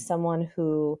 And I'm someone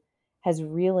who has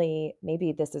really,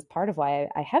 maybe this is part of why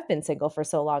I have been single for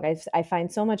so long. I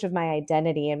find so much of my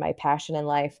identity and my passion in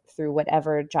life through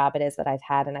whatever job it is that I've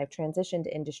had. And I've transitioned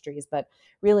industries, but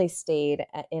really stayed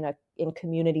in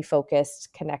community focused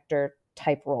connector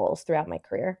type roles throughout my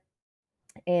career.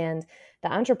 And the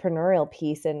entrepreneurial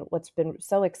piece, and what's been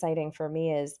so exciting for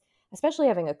me is, especially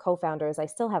having a co-founder, is I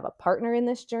still have a partner in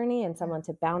this journey and someone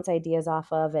to bounce ideas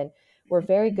off of. And we're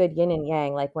very good yin and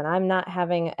yang. Like when I'm not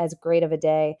having as great of a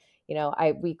day,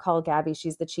 we call Gabby,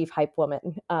 she's the chief hype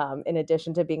woman, in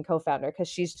addition to being co-founder, because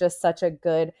she's just such a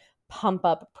good pump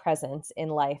up presence in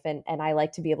life. And I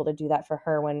like to be able to do that for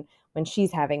her when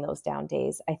she's having those down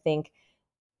days. I think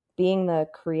being the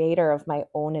creator of my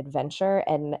own adventure,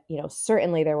 and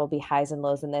certainly there will be highs and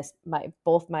lows in this.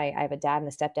 I have a dad and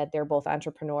a stepdad, they're both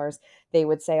entrepreneurs. They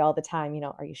would say all the time,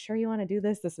 are you sure you want to do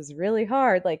this? This is really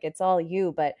hard, like it's all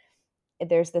you. But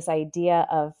there's this idea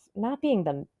of not being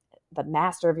the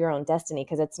master of your own destiny,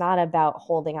 because it's not about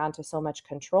holding on to so much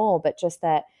control, but just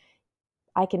that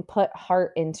I can put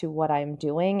heart into what I'm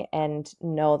doing and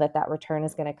know that that return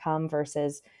is going to come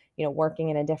versus, working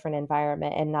in a different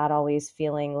environment and not always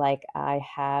feeling like I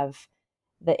have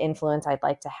the influence I'd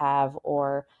like to have,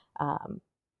 or um,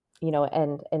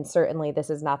 and certainly this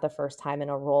is not the first time in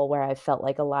a role where I felt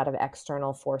like a lot of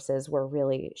external forces were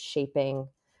really shaping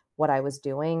what I was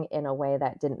doing in a way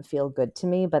that didn't feel good to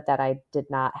me, but that I did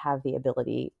not have the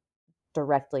ability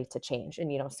directly to change.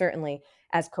 And, certainly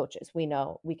as coaches, we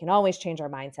know we can always change our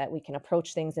mindset. We can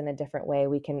approach things in a different way.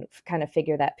 We can kind of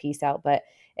figure that piece out. But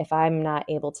if I'm not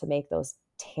able to make those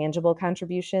tangible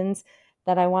contributions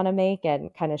that I want to make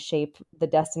and kind of shape the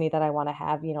destiny that I want to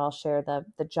have, I'll share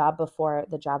the job before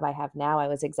the job I have now. I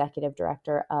was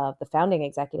the founding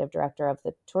executive director of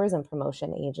the tourism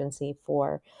promotion agency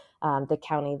for the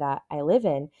county that I live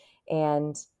in.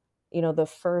 And, the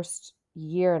first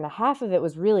year and a half of it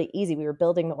was really easy. We were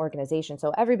building the organization.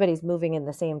 So everybody's moving in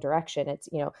the same direction. It's,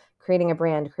 creating a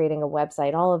brand, creating a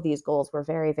website, all of these goals were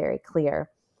very, very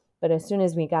clear. But as soon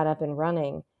as we got up and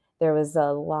running, there was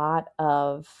a lot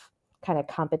of kind of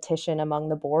competition among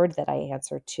the board that I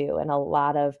answered to, and a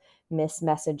lot of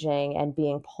mismessaging and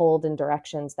being pulled in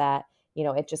directions that,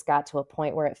 it just got to a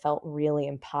point where it felt really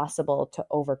impossible to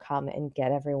overcome and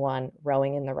get everyone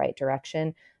rowing in the right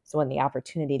direction. So when the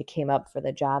opportunity came up for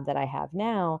the job that I have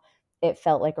now, it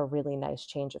felt like a really nice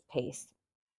change of pace.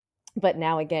 But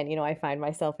now again, I find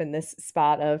myself in this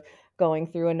spot of going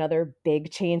through another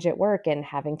big change at work and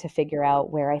having to figure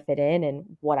out where I fit in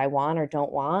and what I want or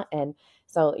don't want. And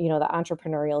so, the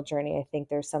entrepreneurial journey, I think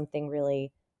there's something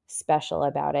really special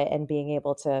about it, and being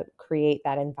able to create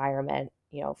that environment,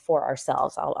 for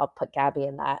ourselves. I'll put Gabby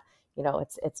in that.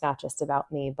 It's not just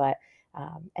about me, but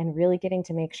and really getting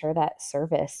to make sure that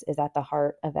service is at the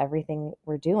heart of everything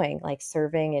we're doing, like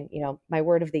serving. And, my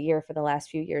word of the year for the last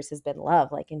few years has been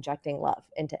love, like injecting love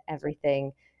into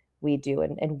everything we do.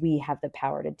 And we have the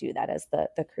power to do that as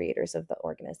the creators of the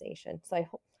organization. So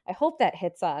I hope that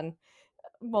hits on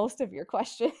most of your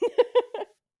question.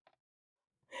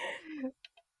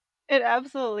 It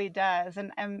absolutely does,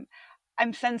 and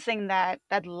I'm sensing that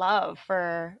love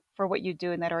for what you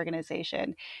do in that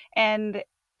organization, and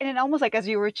it almost like as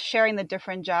you were sharing the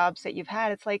different jobs that you've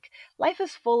had, it's like life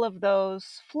is full of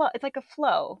those flow. It's like a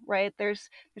flow, right? There's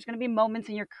going to be moments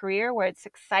in your career where it's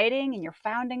exciting and you're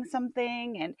founding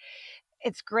something and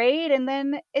it's great, and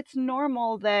then it's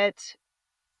normal that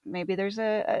maybe there's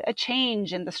a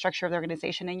change in the structure of the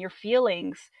organization and your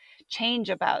feelings change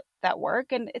about that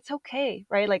work, and it's okay,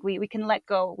 right? Like we can let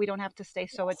go. We don't have to stay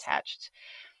so Yes, attached.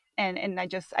 And I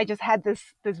just had this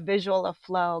visual of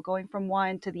flow going from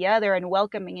one to the other and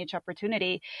welcoming each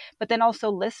opportunity, but then also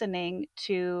listening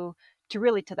to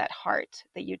really to that heart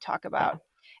that you talk yeah, about,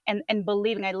 and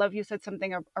believing. I love you said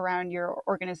something around your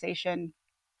organization,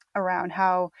 around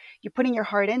how you're putting your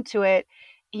heart into it,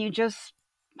 and you just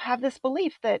have this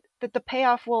belief that the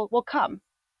payoff will come,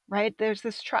 right? There's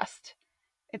this trust.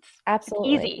 It's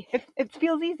absolutely. easy. It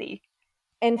feels easy.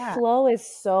 And Yeah. flow is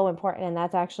so important, and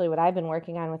that's actually what I've been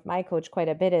working on with my coach quite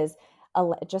a bit, is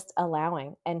just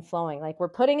allowing and flowing. Like, we're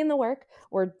putting in the work,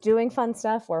 we're doing fun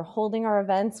stuff, we're holding our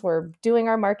events, we're doing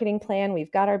our marketing plan,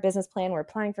 we've got our business plan, we're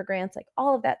applying for grants, like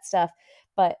all of that stuff.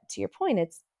 But to your point,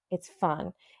 it's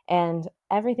fun, and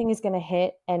everything is going to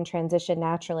hit and transition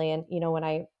naturally. And when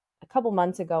a couple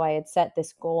months ago I had set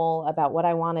this goal about what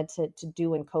I wanted to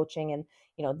do in coaching, and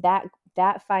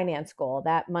that finance goal,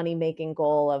 that money making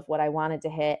goal of what I wanted to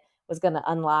hit, was going to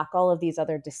unlock all of these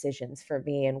other decisions for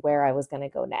me and where I was going to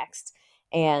go next.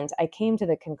 And I came to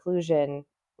the conclusion,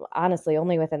 honestly,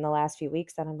 only within the last few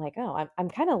weeks, that I'm like, oh, I'm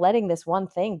kind of letting this one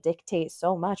thing dictate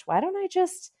so much. Why don't I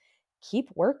just keep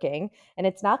working? And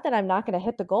it's not that I'm not going to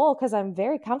hit the goal, because I'm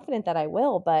very confident that I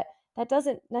will, but that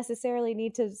doesn't necessarily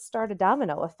need to start a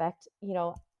domino effect.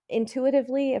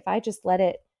 Intuitively, if I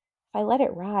let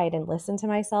it ride and listen to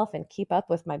myself and keep up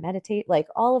with my meditate, like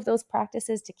all of those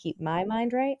practices to keep my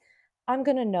mind right, I'm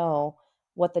going to know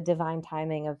what the divine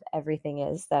timing of everything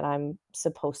is that I'm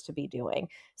supposed to be doing.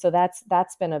 So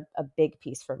that's been a big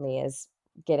piece for me, is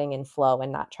getting in flow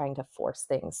and not trying to force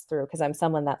things through, because I'm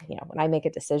someone that, when I make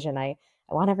a decision, I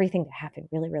want everything to happen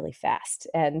really, really fast.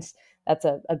 And that's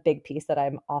a big piece that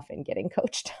I'm often getting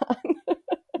coached on.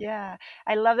 Yeah.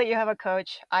 I love that you have a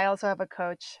coach. I also have a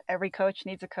coach. Every coach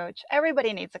needs a coach.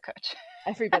 Everybody needs a coach.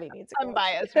 Everybody needs a coach.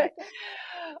 Unbiased, right?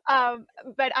 Um,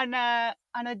 but on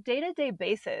a day-to-day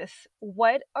basis,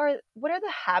 what are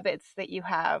the habits that you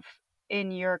have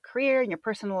in your career, in your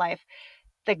personal life,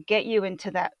 that get you into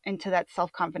that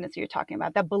self-confidence that you're talking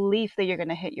about, that belief that you're going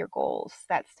to hit your goals,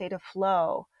 that state of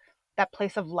flow, that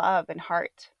place of love and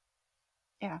heart?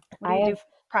 Yeah. What do I you do have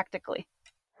practically?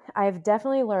 I've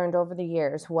definitely learned over the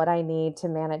years what I need to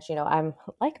manage. I'm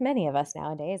like many of us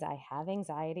nowadays, I have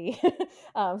anxiety.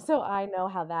 So I know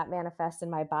how that manifests in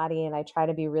my body, and I try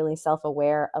to be really self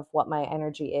aware of what my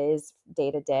energy is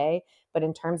day to day. But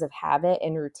in terms of habit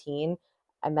and routine,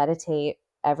 I meditate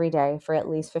every day for at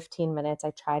least 15 minutes.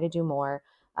 I try to do more.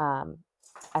 Um,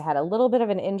 I had a little bit of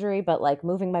an injury, but like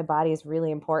moving my body is really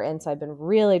important. So I've been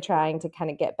really trying to kind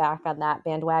of get back on that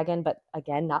bandwagon, but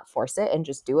again, not force it and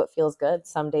just do what feels good.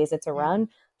 Some days it's a run,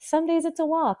 some days it's a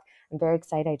walk. I'm very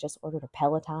excited. I just ordered a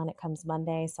Peloton. It comes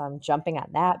Monday, so I'm jumping on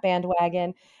that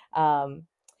bandwagon.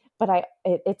 But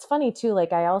it's funny too.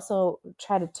 Like I also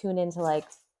try to tune into like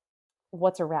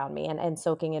what's around me and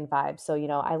soaking in vibes. So,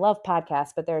 I love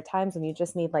podcasts, but there are times when you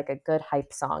just need like a good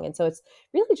hype song. And so it's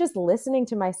really just listening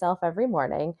to myself every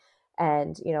morning.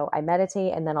 And, I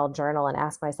meditate and then I'll journal and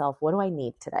ask myself, what do I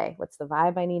need today? What's the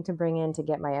vibe I need to bring in to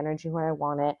get my energy where I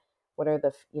want it? What are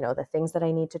the things that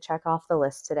I need to check off the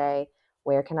list today?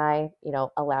 Where can I,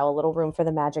 allow a little room for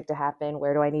the magic to happen?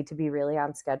 Where do I need to be really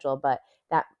on schedule? But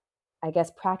that, I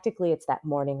guess practically it's that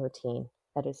morning routine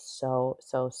that is so,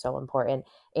 so, so important,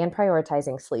 and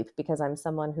prioritizing sleep, because I'm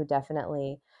someone who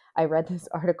definitely, I read this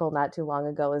article not too long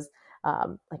ago, is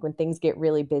like when things get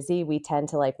really busy, we tend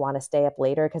to like want to stay up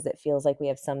later because it feels like we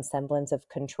have some semblance of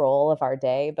control of our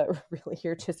day, but really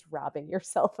you're just robbing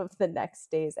yourself of the next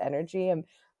day's energy. I'm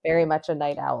very much a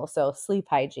night owl. So sleep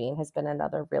hygiene has been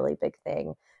another really big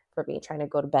thing for me, trying to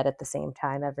go to bed at the same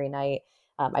time every night.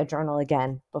 I journal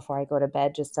again before I go to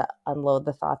bed just to unload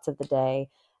the thoughts of the day.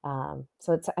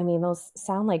 So I mean, those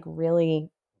sound like really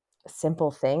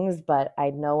simple things, but I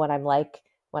know what I'm like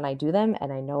when I do them,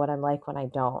 and I know what I'm like when I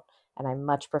don't. And I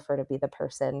much prefer to be the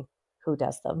person who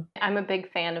does them. I'm a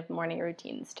big fan of morning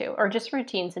routines too, or just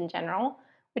routines in general,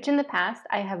 which in the past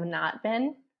I have not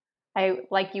been. I,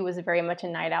 like you, was very much a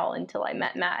night owl until I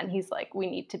met Matt, and he's like, we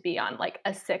need to be on like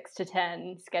a 6 to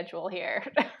 10 schedule here.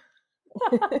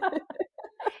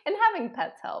 And having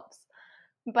pets helps.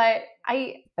 But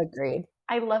Agreed.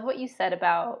 I love what you said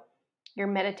about your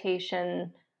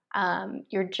meditation,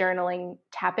 your journaling,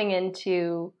 tapping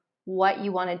into what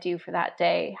you want to do for that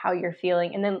day, how you're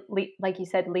feeling, and then, like you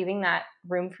said, leaving that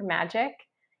room for magic.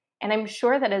 And I'm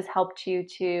sure that has helped you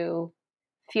to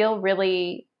feel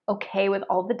really okay with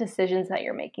all the decisions that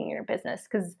you're making in your business.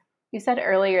 Because you said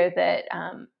earlier that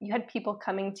you had people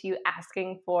coming to you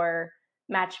asking for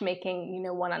matchmaking,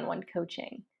 one-on-one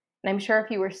coaching. And I'm sure if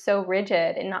you were so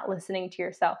rigid and not listening to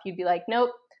yourself, you'd be like,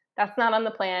 nope, that's not on the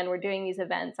plan. We're doing these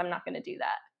events. I'm not going to do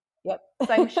that. Yep.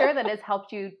 So I'm sure that has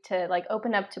helped you to like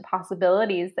open up to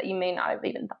possibilities that you may not have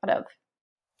even thought of.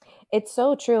 It's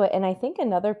so true. And I think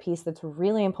another piece that's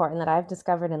really important that I've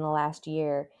discovered in the last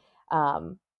year,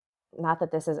 um, not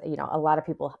that this is, a lot of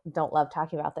people don't love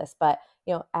talking about this, but,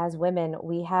 as women,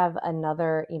 we have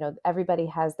another, everybody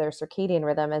has their circadian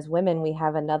rhythm. As women, we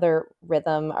have another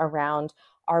rhythm around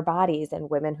our bodies, and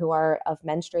women who are of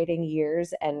menstruating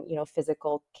years and,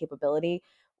 physical capability,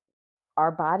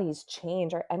 our bodies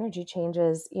change, our energy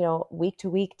changes, week to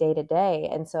week, day to day.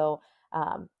 And so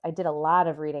I did a lot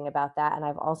of reading about that. And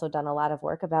I've also done a lot of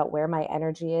work about where my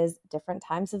energy is different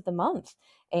times of the month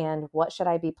and what should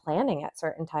I be planning at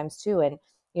certain times too. And,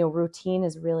 routine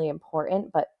is really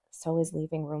important, but so is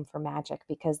leaving room for magic,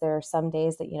 because there are some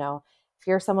days that, if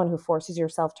you're someone who forces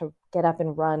yourself to get up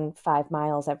and run 5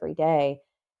 miles every day,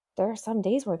 there are some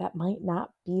days where that might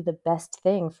not be the best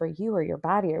thing for you or your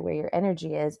body or where your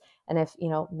energy is. And if,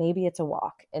 maybe it's a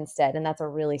walk instead. And that's a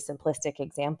really simplistic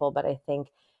example, but I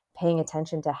think paying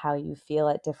attention to how you feel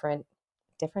at different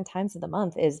times of the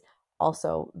month is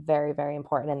also very, very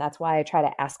important. And that's why I try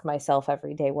to ask myself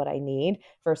every day what I need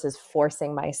versus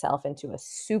forcing myself into a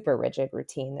super rigid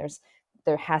routine.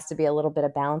 There has to be a little bit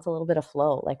of balance, a little bit of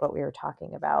flow, like what we were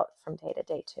talking about from day to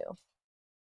day too.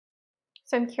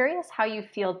 So I'm curious how you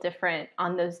feel different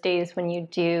on those days when you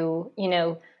do,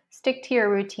 stick to your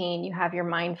routine, you have your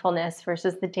mindfulness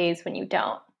versus the days when you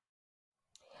don't.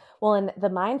 Well, and the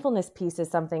mindfulness piece is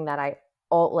something that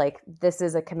like this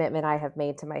is a commitment I have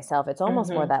made to myself. It's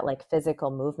almost more Mm-hmm. that like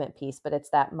physical movement piece, but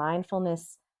it's that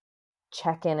mindfulness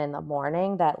check-in in the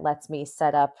morning that lets me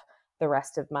set up the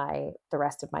rest of my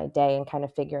day, and kind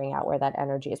of figuring out where that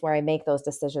energy is, where I make those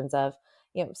decisions of,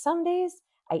 some days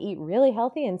I eat really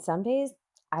healthy and some days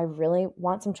I really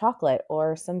want some chocolate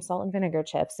or some salt and vinegar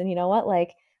chips. And you know what?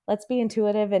 Like, let's be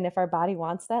intuitive, and if our body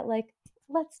wants that, like,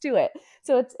 let's do it.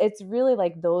 So it's really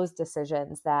like those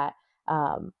decisions that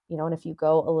and if you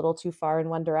go a little too far in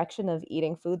one direction of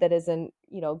eating food that isn't,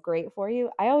 great for you,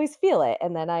 I always feel it.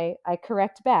 And then I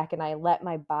correct back and I let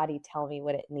my body tell me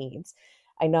what it needs.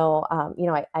 I know,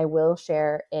 I will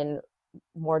share in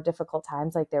more difficult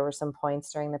times, like there were some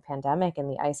points during the pandemic and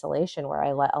the isolation where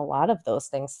I let a lot of those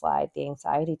things slide. The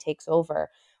anxiety takes over.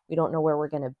 We don't know where we're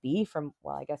going to be from.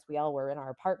 Well, I guess we all were in our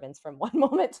apartments from one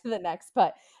moment to the next,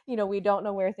 but we don't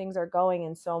know where things are going.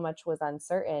 And so much was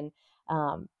uncertain,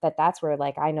 that's where,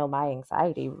 like, I know my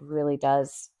anxiety really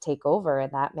does take over,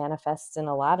 and that manifests in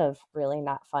a lot of really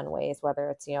not fun ways, whether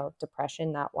it's,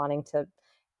 depression, not wanting to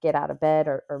get out of bed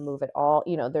or move at all.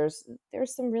 There's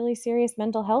some really serious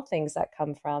mental health things that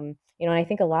come from, and I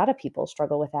think a lot of people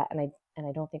struggle with that. And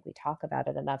I don't think we talk about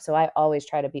it enough. So I always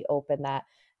try to be open that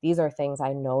these are things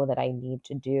I know that I need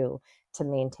to do to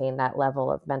maintain that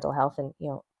level of mental health. And,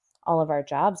 all of our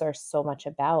jobs are so much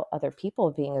about other people.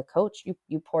 Being a coach,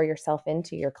 you pour yourself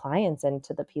into your clients and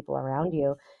to the people around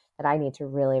you, that I need to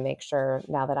really make sure,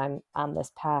 now that I'm on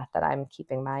this path, that I'm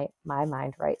keeping my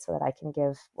mind right so that I can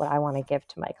give what I want to give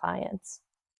to my clients.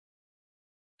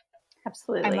 I'm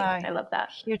Absolutely. a I love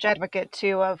that. huge advocate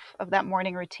too of that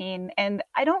morning routine. And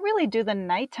I don't really do the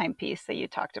nighttime piece that you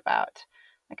talked about.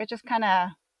 Like I just kind of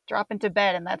drop into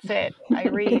bed and that's it. I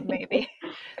read maybe.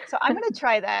 So I'm going to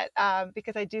try that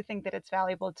because I do think that it's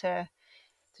valuable to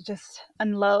just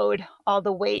unload all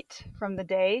the weight from the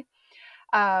day.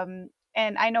 And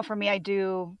I know for me,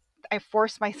 I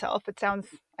force myself. I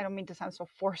don't mean to sound so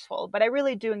forceful, but I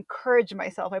really do encourage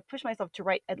myself. I push myself to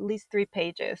write at least 3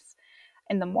 pages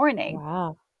in the morning,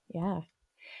 Wow. Yeah.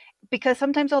 because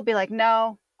sometimes I'll be like,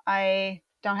 no, I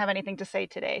don't have anything to say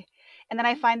today. And then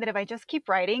I find that if I just keep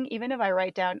writing, even if I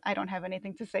write down, I don't have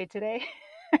anything to say today,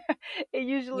 it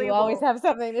usually You always will have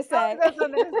something to always say. have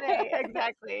something to say.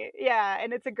 Exactly. Yeah.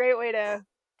 And it's a great way to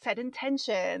set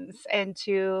intentions and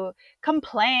to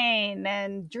complain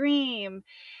and dream.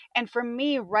 And for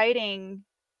me, writing,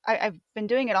 I've been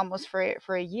doing it almost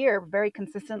for a year very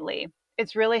consistently.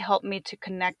 It's really helped me to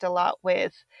connect a lot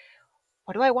with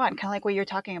what do I want? Kind of like what you're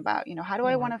talking about. How do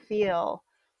I Yeah, want to feel?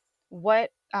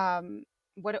 What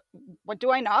what what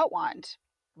do I not want?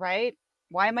 Right?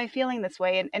 Why am I feeling this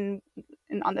way? And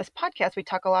on this podcast, we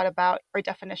talk a lot about our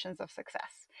definitions of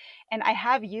success. And I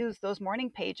have used those morning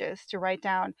pages to write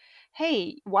down,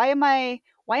 hey, why am I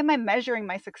measuring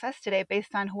my success today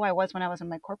based on who I was when I was in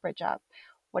my corporate job?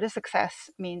 What does success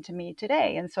mean to me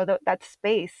today? And so that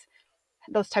space,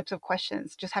 those types of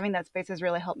questions, just having that space has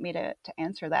really helped me to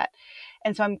answer that.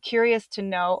 And so I'm curious to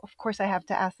know, of course, I have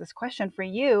to ask this question for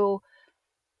you.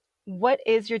 What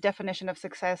is your definition of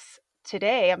success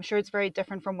today? I'm sure it's very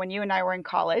different from when you and I were in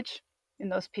college in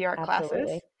those PR classes.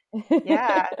 absolutely.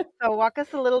 Yeah. So walk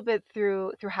us a little bit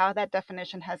through how that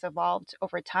definition has evolved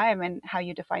over time and how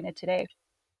you define it today.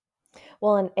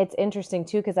 Well, and it's interesting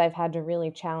too, because I've had to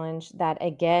really challenge that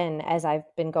again as I've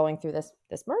been going through this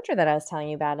merger that I was telling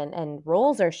you about, and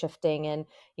roles are shifting, and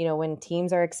when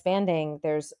teams are expanding,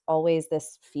 there's always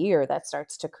this fear that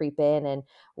starts to creep in, and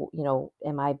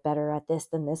am I better at this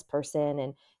than this person?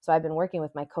 And so I've been working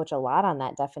with my coach a lot on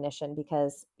that definition,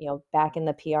 because back in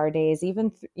the PR days,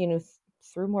 even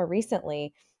through more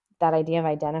recently, that idea of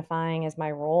identifying as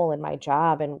my role and my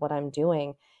job and what I'm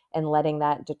doing and letting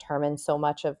that determine so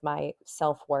much of my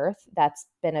self-worth, that's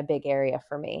been a big area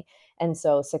for me. And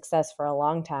so success for a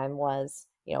long time was,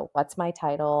 what's my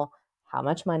title? How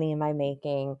much money am I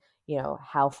making?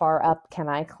 How far up can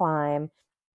I climb?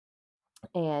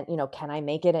 And, can I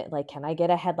make it, like, can I get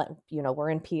a headline? We're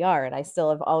in PR, and I still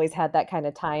have always had that kind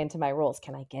of tie into my roles.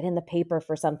 Can I get in the paper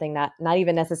for something, not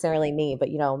even necessarily me, but,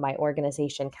 my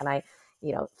organization? Can I,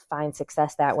 find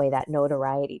success that way, that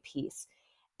notoriety piece?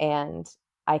 And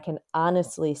I can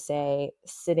honestly say,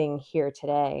 sitting here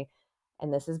today,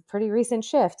 and this is a pretty recent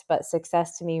shift, but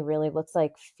success to me really looks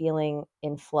like feeling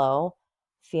in flow,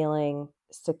 feeling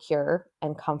secure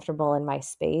and comfortable in my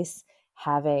space,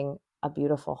 having a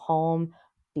beautiful home,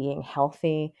 being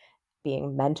healthy,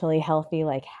 being mentally healthy,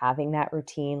 like having that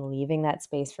routine, leaving that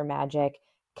space for magic,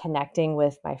 connecting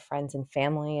with my friends and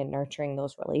family and nurturing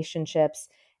those relationships,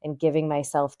 and giving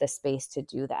myself the space to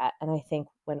do that. And I think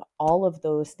when all of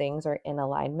those things are in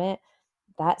alignment,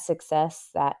 that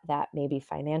success, that maybe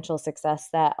financial success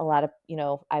that a lot of,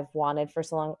 I've wanted for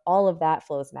so long, all of that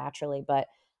flows naturally. But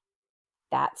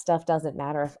that stuff doesn't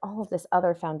matter if all of this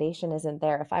other foundation isn't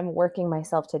there. If I'm working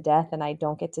myself to death and I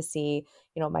don't get to see,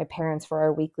 my parents for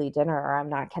our weekly dinner, or I'm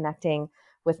not connecting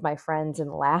with my friends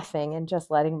and laughing and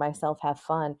just letting myself have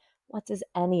fun, what does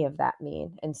any of that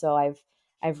mean? And so I've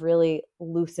really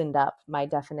loosened up my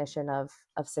definition of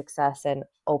success and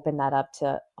opened that up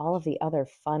to all of the other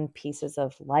fun pieces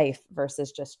of life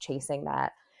versus just chasing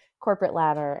that corporate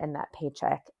ladder and that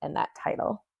paycheck and that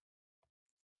title.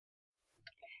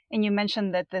 And you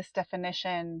mentioned that this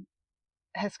definition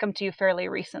has come to you fairly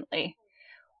recently.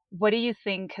 What do you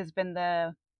think has been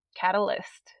the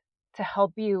catalyst to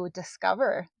help you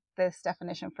discover this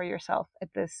definition for yourself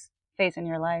at this phase in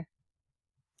your life?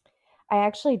 I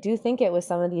actually do think it was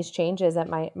some of these changes at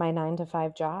my 9 to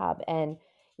 5 job, and,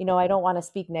 I don't wanna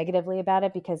speak negatively about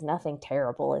it because nothing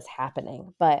terrible is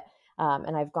happening, but,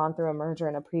 and I've gone through a merger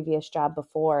in a previous job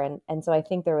before, and so I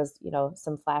think there was,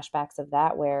 some flashbacks of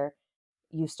that where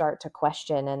you start to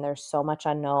question and there's so much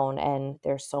unknown and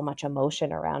there's so much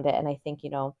emotion around it. And I think,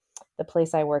 the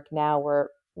place I work now,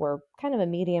 we're kind of a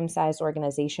medium-sized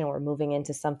organization. We're moving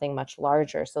into something much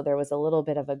larger. So there was a little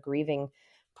bit of a grieving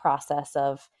process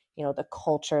of, the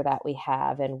culture that we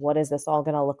have and what is this all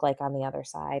going to look like on the other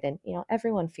side. And,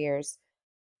 everyone fears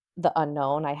the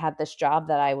unknown. I had this job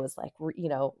that I was like,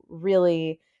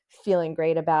 really feeling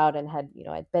great about and had,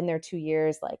 I'd been there 2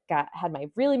 years, like had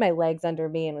my legs under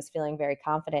me and was feeling very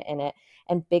confident in it.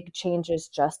 And big changes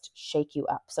just shake you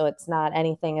up. So it's not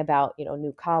anything about,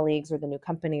 new colleagues or the new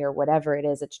company or whatever it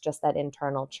is. It's just that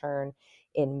internal churn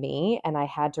in me. And I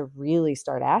had to really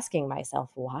start asking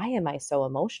myself, why am I so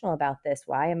emotional about this?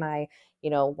 Why am I,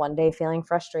 one day feeling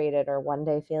frustrated or one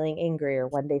day feeling angry or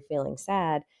one day feeling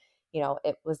sad?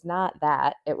 It was not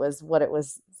that. It was what it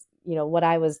was,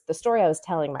 the story I was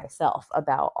telling myself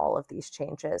about all of these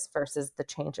changes versus the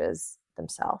changes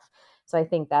themselves. So I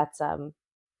think that's,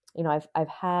 I've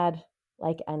had,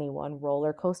 like anyone,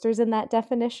 roller coasters in that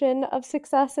definition of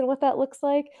success and what that looks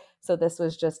like. So this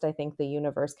was just, I think, the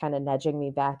universe kind of nudging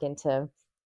me back into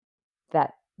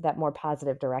that more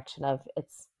positive direction of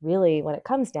it's really, when it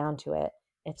comes down to it,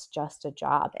 it's just a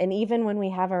job. And even when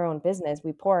we have our own business,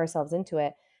 we pour ourselves into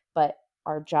it, but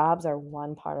our jobs are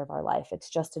one part of our life. It's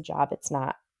just a job. It's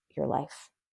not your life.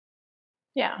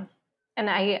 Yeah. And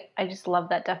I just love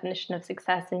that definition of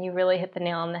success. And you really hit the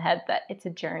nail on the head that it's a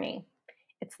journey.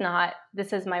 It's not,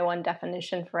 this is my one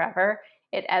definition forever.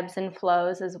 It ebbs and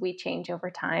flows as we change over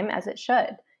time, as it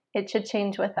should. It should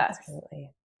change with us.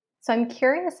 Absolutely. So I'm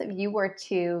curious, if you were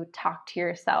to talk to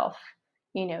yourself,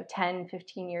 10,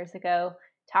 15 years ago,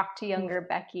 talk to younger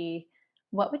Becky,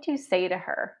 what would you say to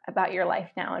her about your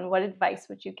life now? And what advice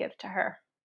would you give to her?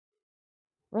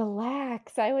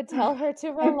 Relax. I would tell her to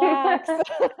relax.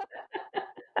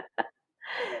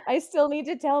 I still need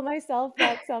to tell myself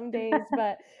that some days,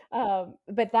 but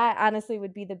that honestly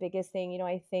would be the biggest thing.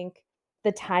 I think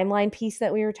the timeline piece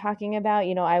that we were talking about,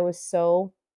 I was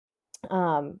so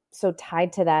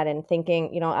tied to that and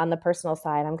thinking, on the personal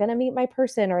side, I'm going to meet my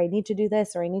person or I need to do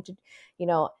this or I need to, you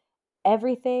know,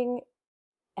 everything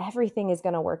everything is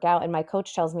going to work out. And my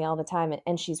coach tells me all the time,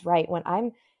 and she's right.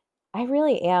 I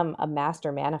really am a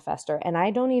master manifester, and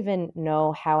I don't even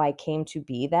know how I came to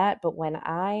be that, but when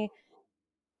I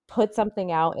put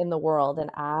something out in the world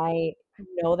and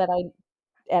know that I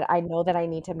I know that I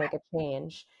need to make a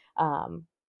change, um,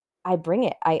 I bring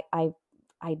it. I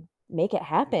make it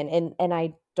happen, and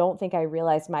I don't think I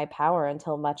realized my power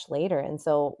until much later. And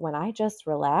so when I just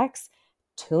relax,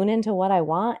 tune into what I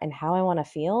want and how I want to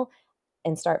feel,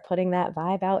 and start putting that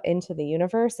vibe out into the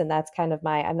universe, and that's kind of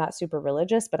I'm not super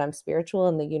religious, but I'm spiritual,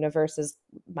 and the universe is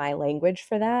my language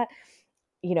for that.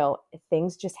 you know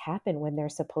Things just happen when they're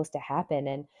supposed to happen.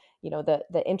 And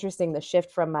the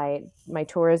shift from my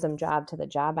tourism job to the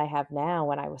job I have now,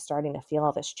 when I was starting to feel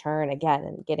all this churn again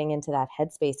and getting into that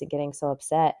headspace and getting so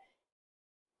upset,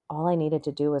 all I needed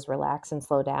to do was relax and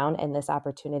slow down, and this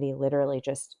opportunity literally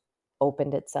just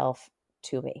opened itself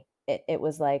to me. It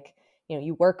was like,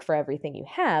 you work for everything you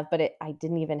have, but I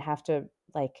didn't even have to,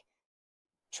 like,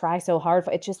 try so hard.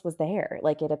 It just was there.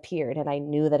 Like, it appeared, and I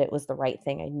knew that it was the right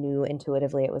thing. I knew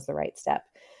intuitively it was the right step.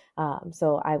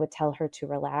 So I would tell her to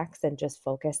relax and just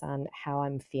focus on how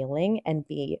I'm feeling and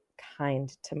be kind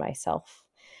to myself.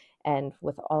 And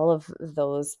with all of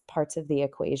those parts of the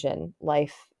equation,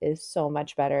 life is so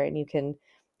much better. And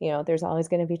there's always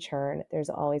going to be churn. There's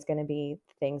always going to be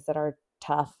things that are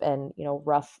tough and,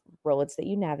 rough roads that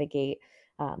you navigate.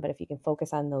 But if you can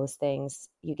focus on those things,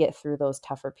 you get through those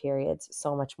tougher periods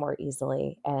so much more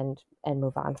easily and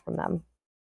move on from them.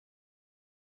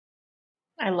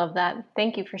 I love that.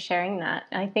 Thank you for sharing that.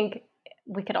 And I think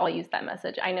we could all use that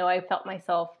message. I know I felt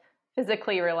myself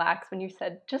physically relax when you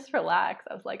said just relax.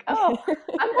 I was like, oh,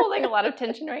 I'm holding a lot of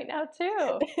tension right now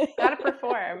too. Gotta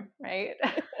perform, right?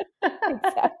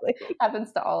 Exactly.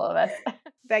 Happens to all of us.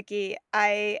 Becky,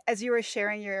 I as you were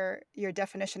sharing your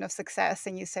definition of success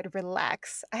and you said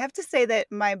relax, I have to say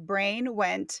that my brain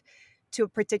went to a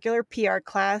particular PR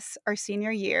class our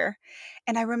senior year,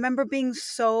 and I remember being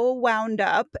so wound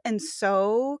up and just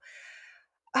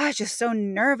so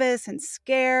nervous and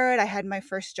scared. I had my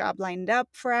first job lined up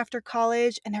for after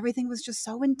college, and everything was just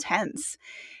so intense.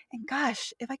 And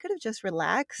gosh, if I could have just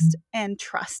relaxed and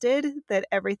trusted that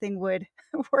everything would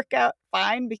work out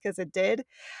fine because it did,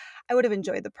 I would have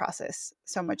enjoyed the process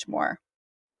so much more.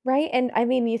 Right, and I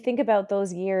mean, you think about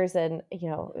those years and,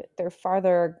 they're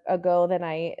farther ago than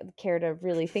I care to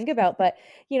really think about, but,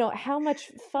 how much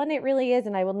fun it really is,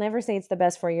 and I will never say it's the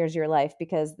best 4 years of your life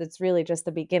because it's really just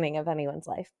the beginning of anyone's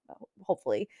life,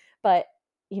 hopefully, but,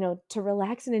 to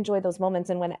relax and enjoy those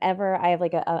moments, and whenever I have,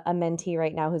 like, a mentee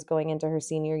right now who's going into her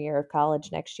senior year of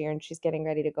college next year, and she's getting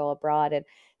ready to go abroad, and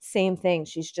same thing,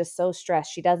 she's just so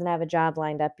stressed, she doesn't have a job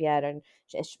lined up yet, and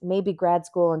maybe grad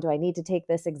school, and do I need to take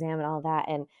this exam and all that,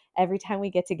 and every time we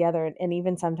get together, and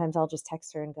even sometimes I'll just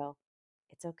text her and go,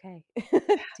 "It's okay."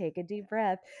 Take a deep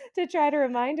breath to try to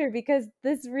remind her because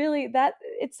this really that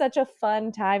it's such a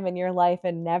fun time in your life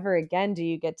and never again do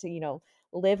you get to,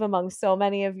 live among so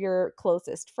many of your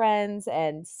closest friends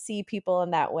and see people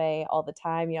in that way all the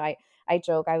time. I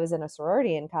joke I was in a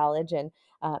sorority in college and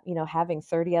having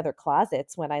 30 other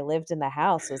closets when I lived in the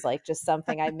house was like just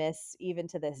something I miss even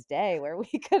to this day where we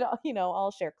could all,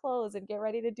 all share clothes and get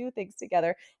ready to do things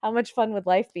together. How much fun would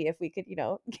life be if we could,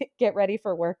 get ready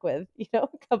for work with, a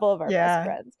couple of our best Yeah.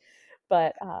 friends.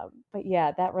 But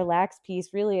yeah, that relaxed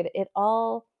piece really it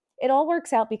all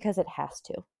works out because it has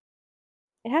to.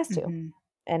 It has to. Hmm.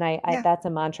 And I Yeah. that's a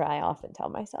mantra I often tell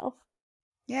myself.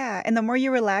 Yeah. And the more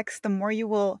you relax, the more you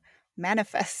will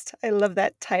manifest. I love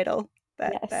that title.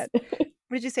 Yes. What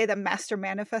did you say? The master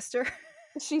manifester?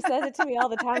 She says it to me all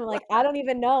the time. I I'm love like, I don't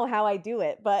even know how I do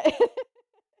it, but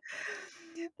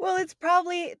Well, it's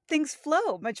probably things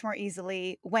flow much more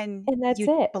easily when and that's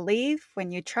you it. believe,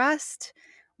 when you trust,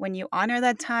 when you honor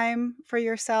that time for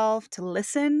yourself to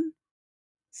listen.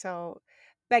 So,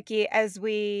 Becky, as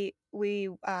we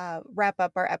wrap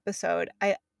up our episode,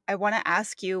 I want to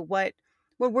ask you what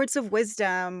words of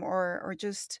wisdom or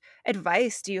just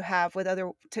advice do you have with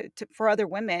for other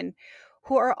women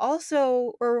who are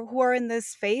also or who are in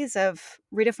this phase of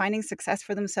redefining success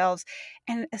for themselves,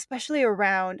 and especially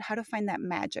around how to find that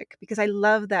magic, because I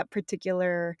love that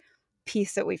particular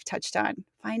piece that we've touched on,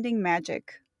 finding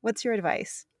magic. What's your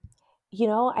advice?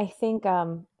 I think,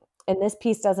 and this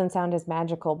piece doesn't sound as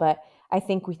magical, but I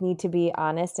think we need to be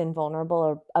honest and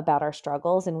vulnerable about our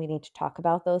struggles, and we need to talk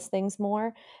about those things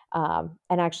more. And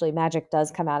actually, magic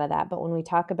does come out of that. But when we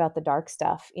talk about the dark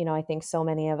stuff, I think so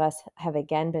many of us have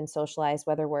again been socialized,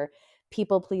 whether we're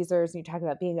people pleasers, and you talk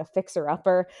about being a fixer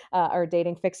upper or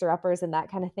dating fixer uppers and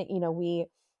that kind of thing.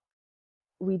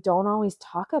 We don't always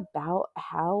talk about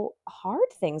how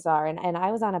hard things are, and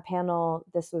I was on a panel,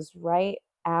 this was right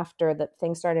after the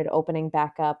things started opening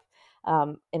back up,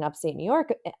 in Upstate New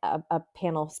York, a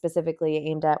panel specifically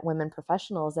aimed at women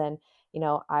professionals, and,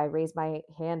 I raised my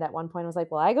hand at one point, I was like,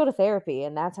 "Well, I go to therapy,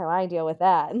 and that's how I deal with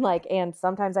that," and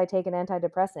sometimes I take an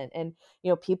antidepressant, and,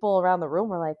 people around the room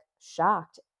were, like,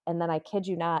 shocked, and then I kid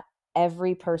you not,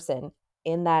 every person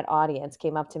in that audience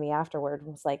came up to me afterward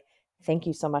and was like, "Thank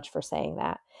you so much for saying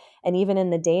that." And even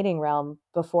in the dating realm,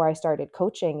 before I started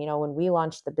coaching, when we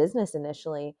launched the business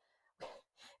initially,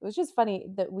 it was just funny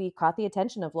that we caught the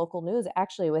attention of local news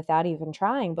actually without even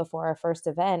trying before our first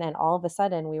event. And all of a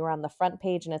sudden we were on the front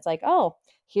page and it's like, oh,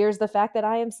 here's the fact that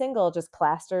I am single, just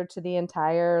plastered to the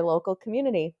entire local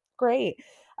community. Great.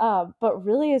 But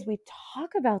really, as we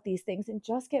talk about these things and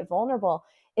just get vulnerable,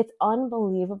 it's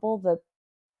unbelievable the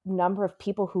number of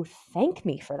people who thank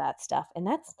me for that stuff. And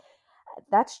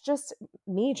that's just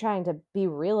me trying to be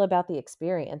real about the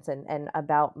experience and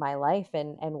about my life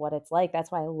and what it's like. That's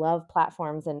why I love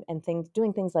platforms and things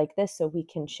doing things like this so we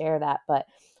can share that. But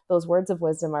those words of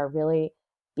wisdom are really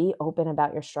be open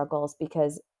about your struggles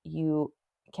because you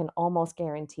can almost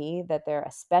guarantee that they're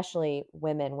especially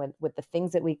women with the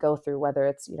things that we go through, whether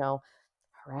it's,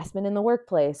 harassment in the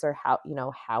workplace or how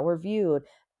we're viewed,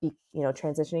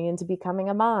 transitioning into becoming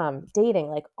a mom, dating,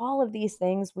 like all of these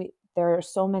things, there are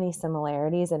so many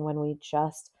similarities. And when we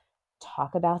just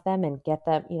talk about them and get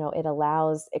them,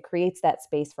 it creates that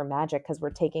space for magic because we're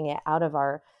taking it out of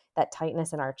that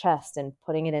tightness in our chest and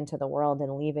putting it into the world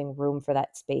and leaving room for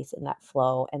that space and that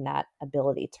flow and that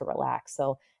ability to relax.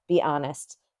 So be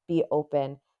honest, be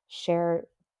open, share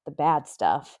the bad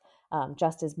stuff,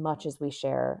 just as much as we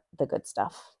share the good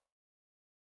stuff.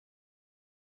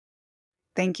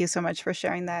 Thank you so much for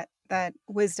sharing that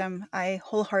wisdom. I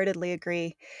wholeheartedly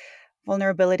agree.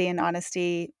 Vulnerability and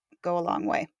honesty go a long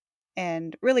way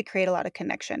and really create a lot of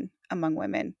connection among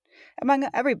women, among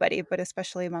everybody, but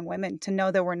especially among women, to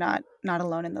know that we're not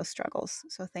alone in those struggles.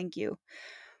 So thank you.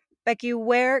 Becky,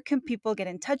 where can people get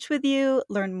in touch with you,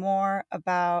 learn more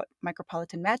about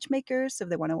Micropolitan Matchmakers if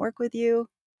they want to work with you?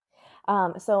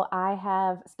 So I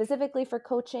have specifically for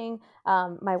coaching,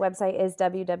 my website is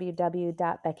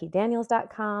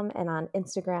www.beckydaniels.com. And on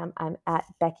Instagram, I'm at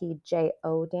Becky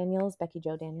J.O. Daniels, Becky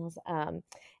Joe Daniels.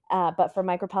 But for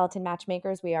Micropolitan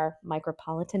Matchmakers, we are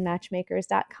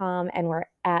micropolitanmatchmakers.com, and we're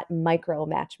at Micro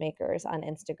Matchmakers on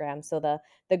Instagram. So the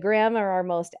gram are our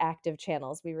most active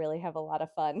channels. We really have a lot of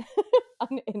fun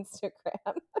on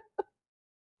Instagram.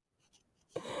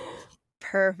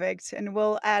 Perfect. And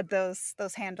we'll add those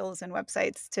handles and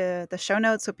websites to the show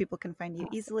notes so people can find you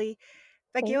Awesome. easily.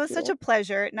 Becky, it Thank was such you. a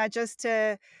pleasure, not just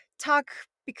to talk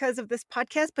because of this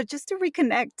podcast, but just to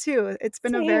reconnect too. It's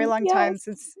been a very Same. long time Yes.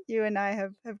 since you and I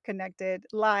have connected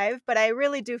live, but I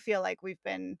really do feel like we've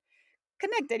been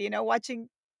connected, watching.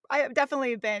 I have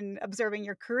definitely been observing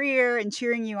your career and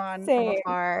cheering you on from Same.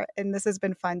 afar, and this has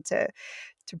been fun to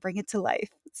bring it to life.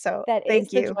 So That is thank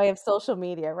the you. joy of social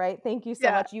media, right? Thank you so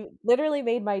Yeah, much. You literally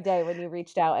made my day when you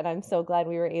reached out, and I'm so glad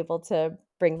we were able to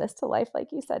bring this to life,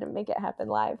 like you said, and make it happen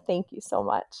live. Thank you so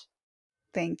much.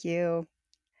 thank you.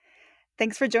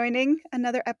 Thanks for joining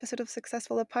another episode of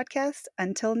Successful a Podcast.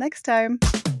 Until next time.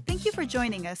 Thank you for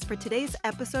joining us for today's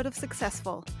episode of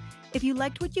Successful. If you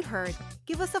liked what you heard,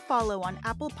 give us a follow on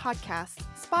Apple Podcasts,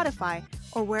 Spotify,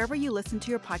 or wherever you listen to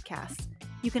your podcasts.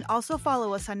 You can also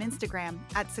follow us on Instagram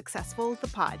at Successful the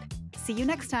Pod. See you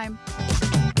next time.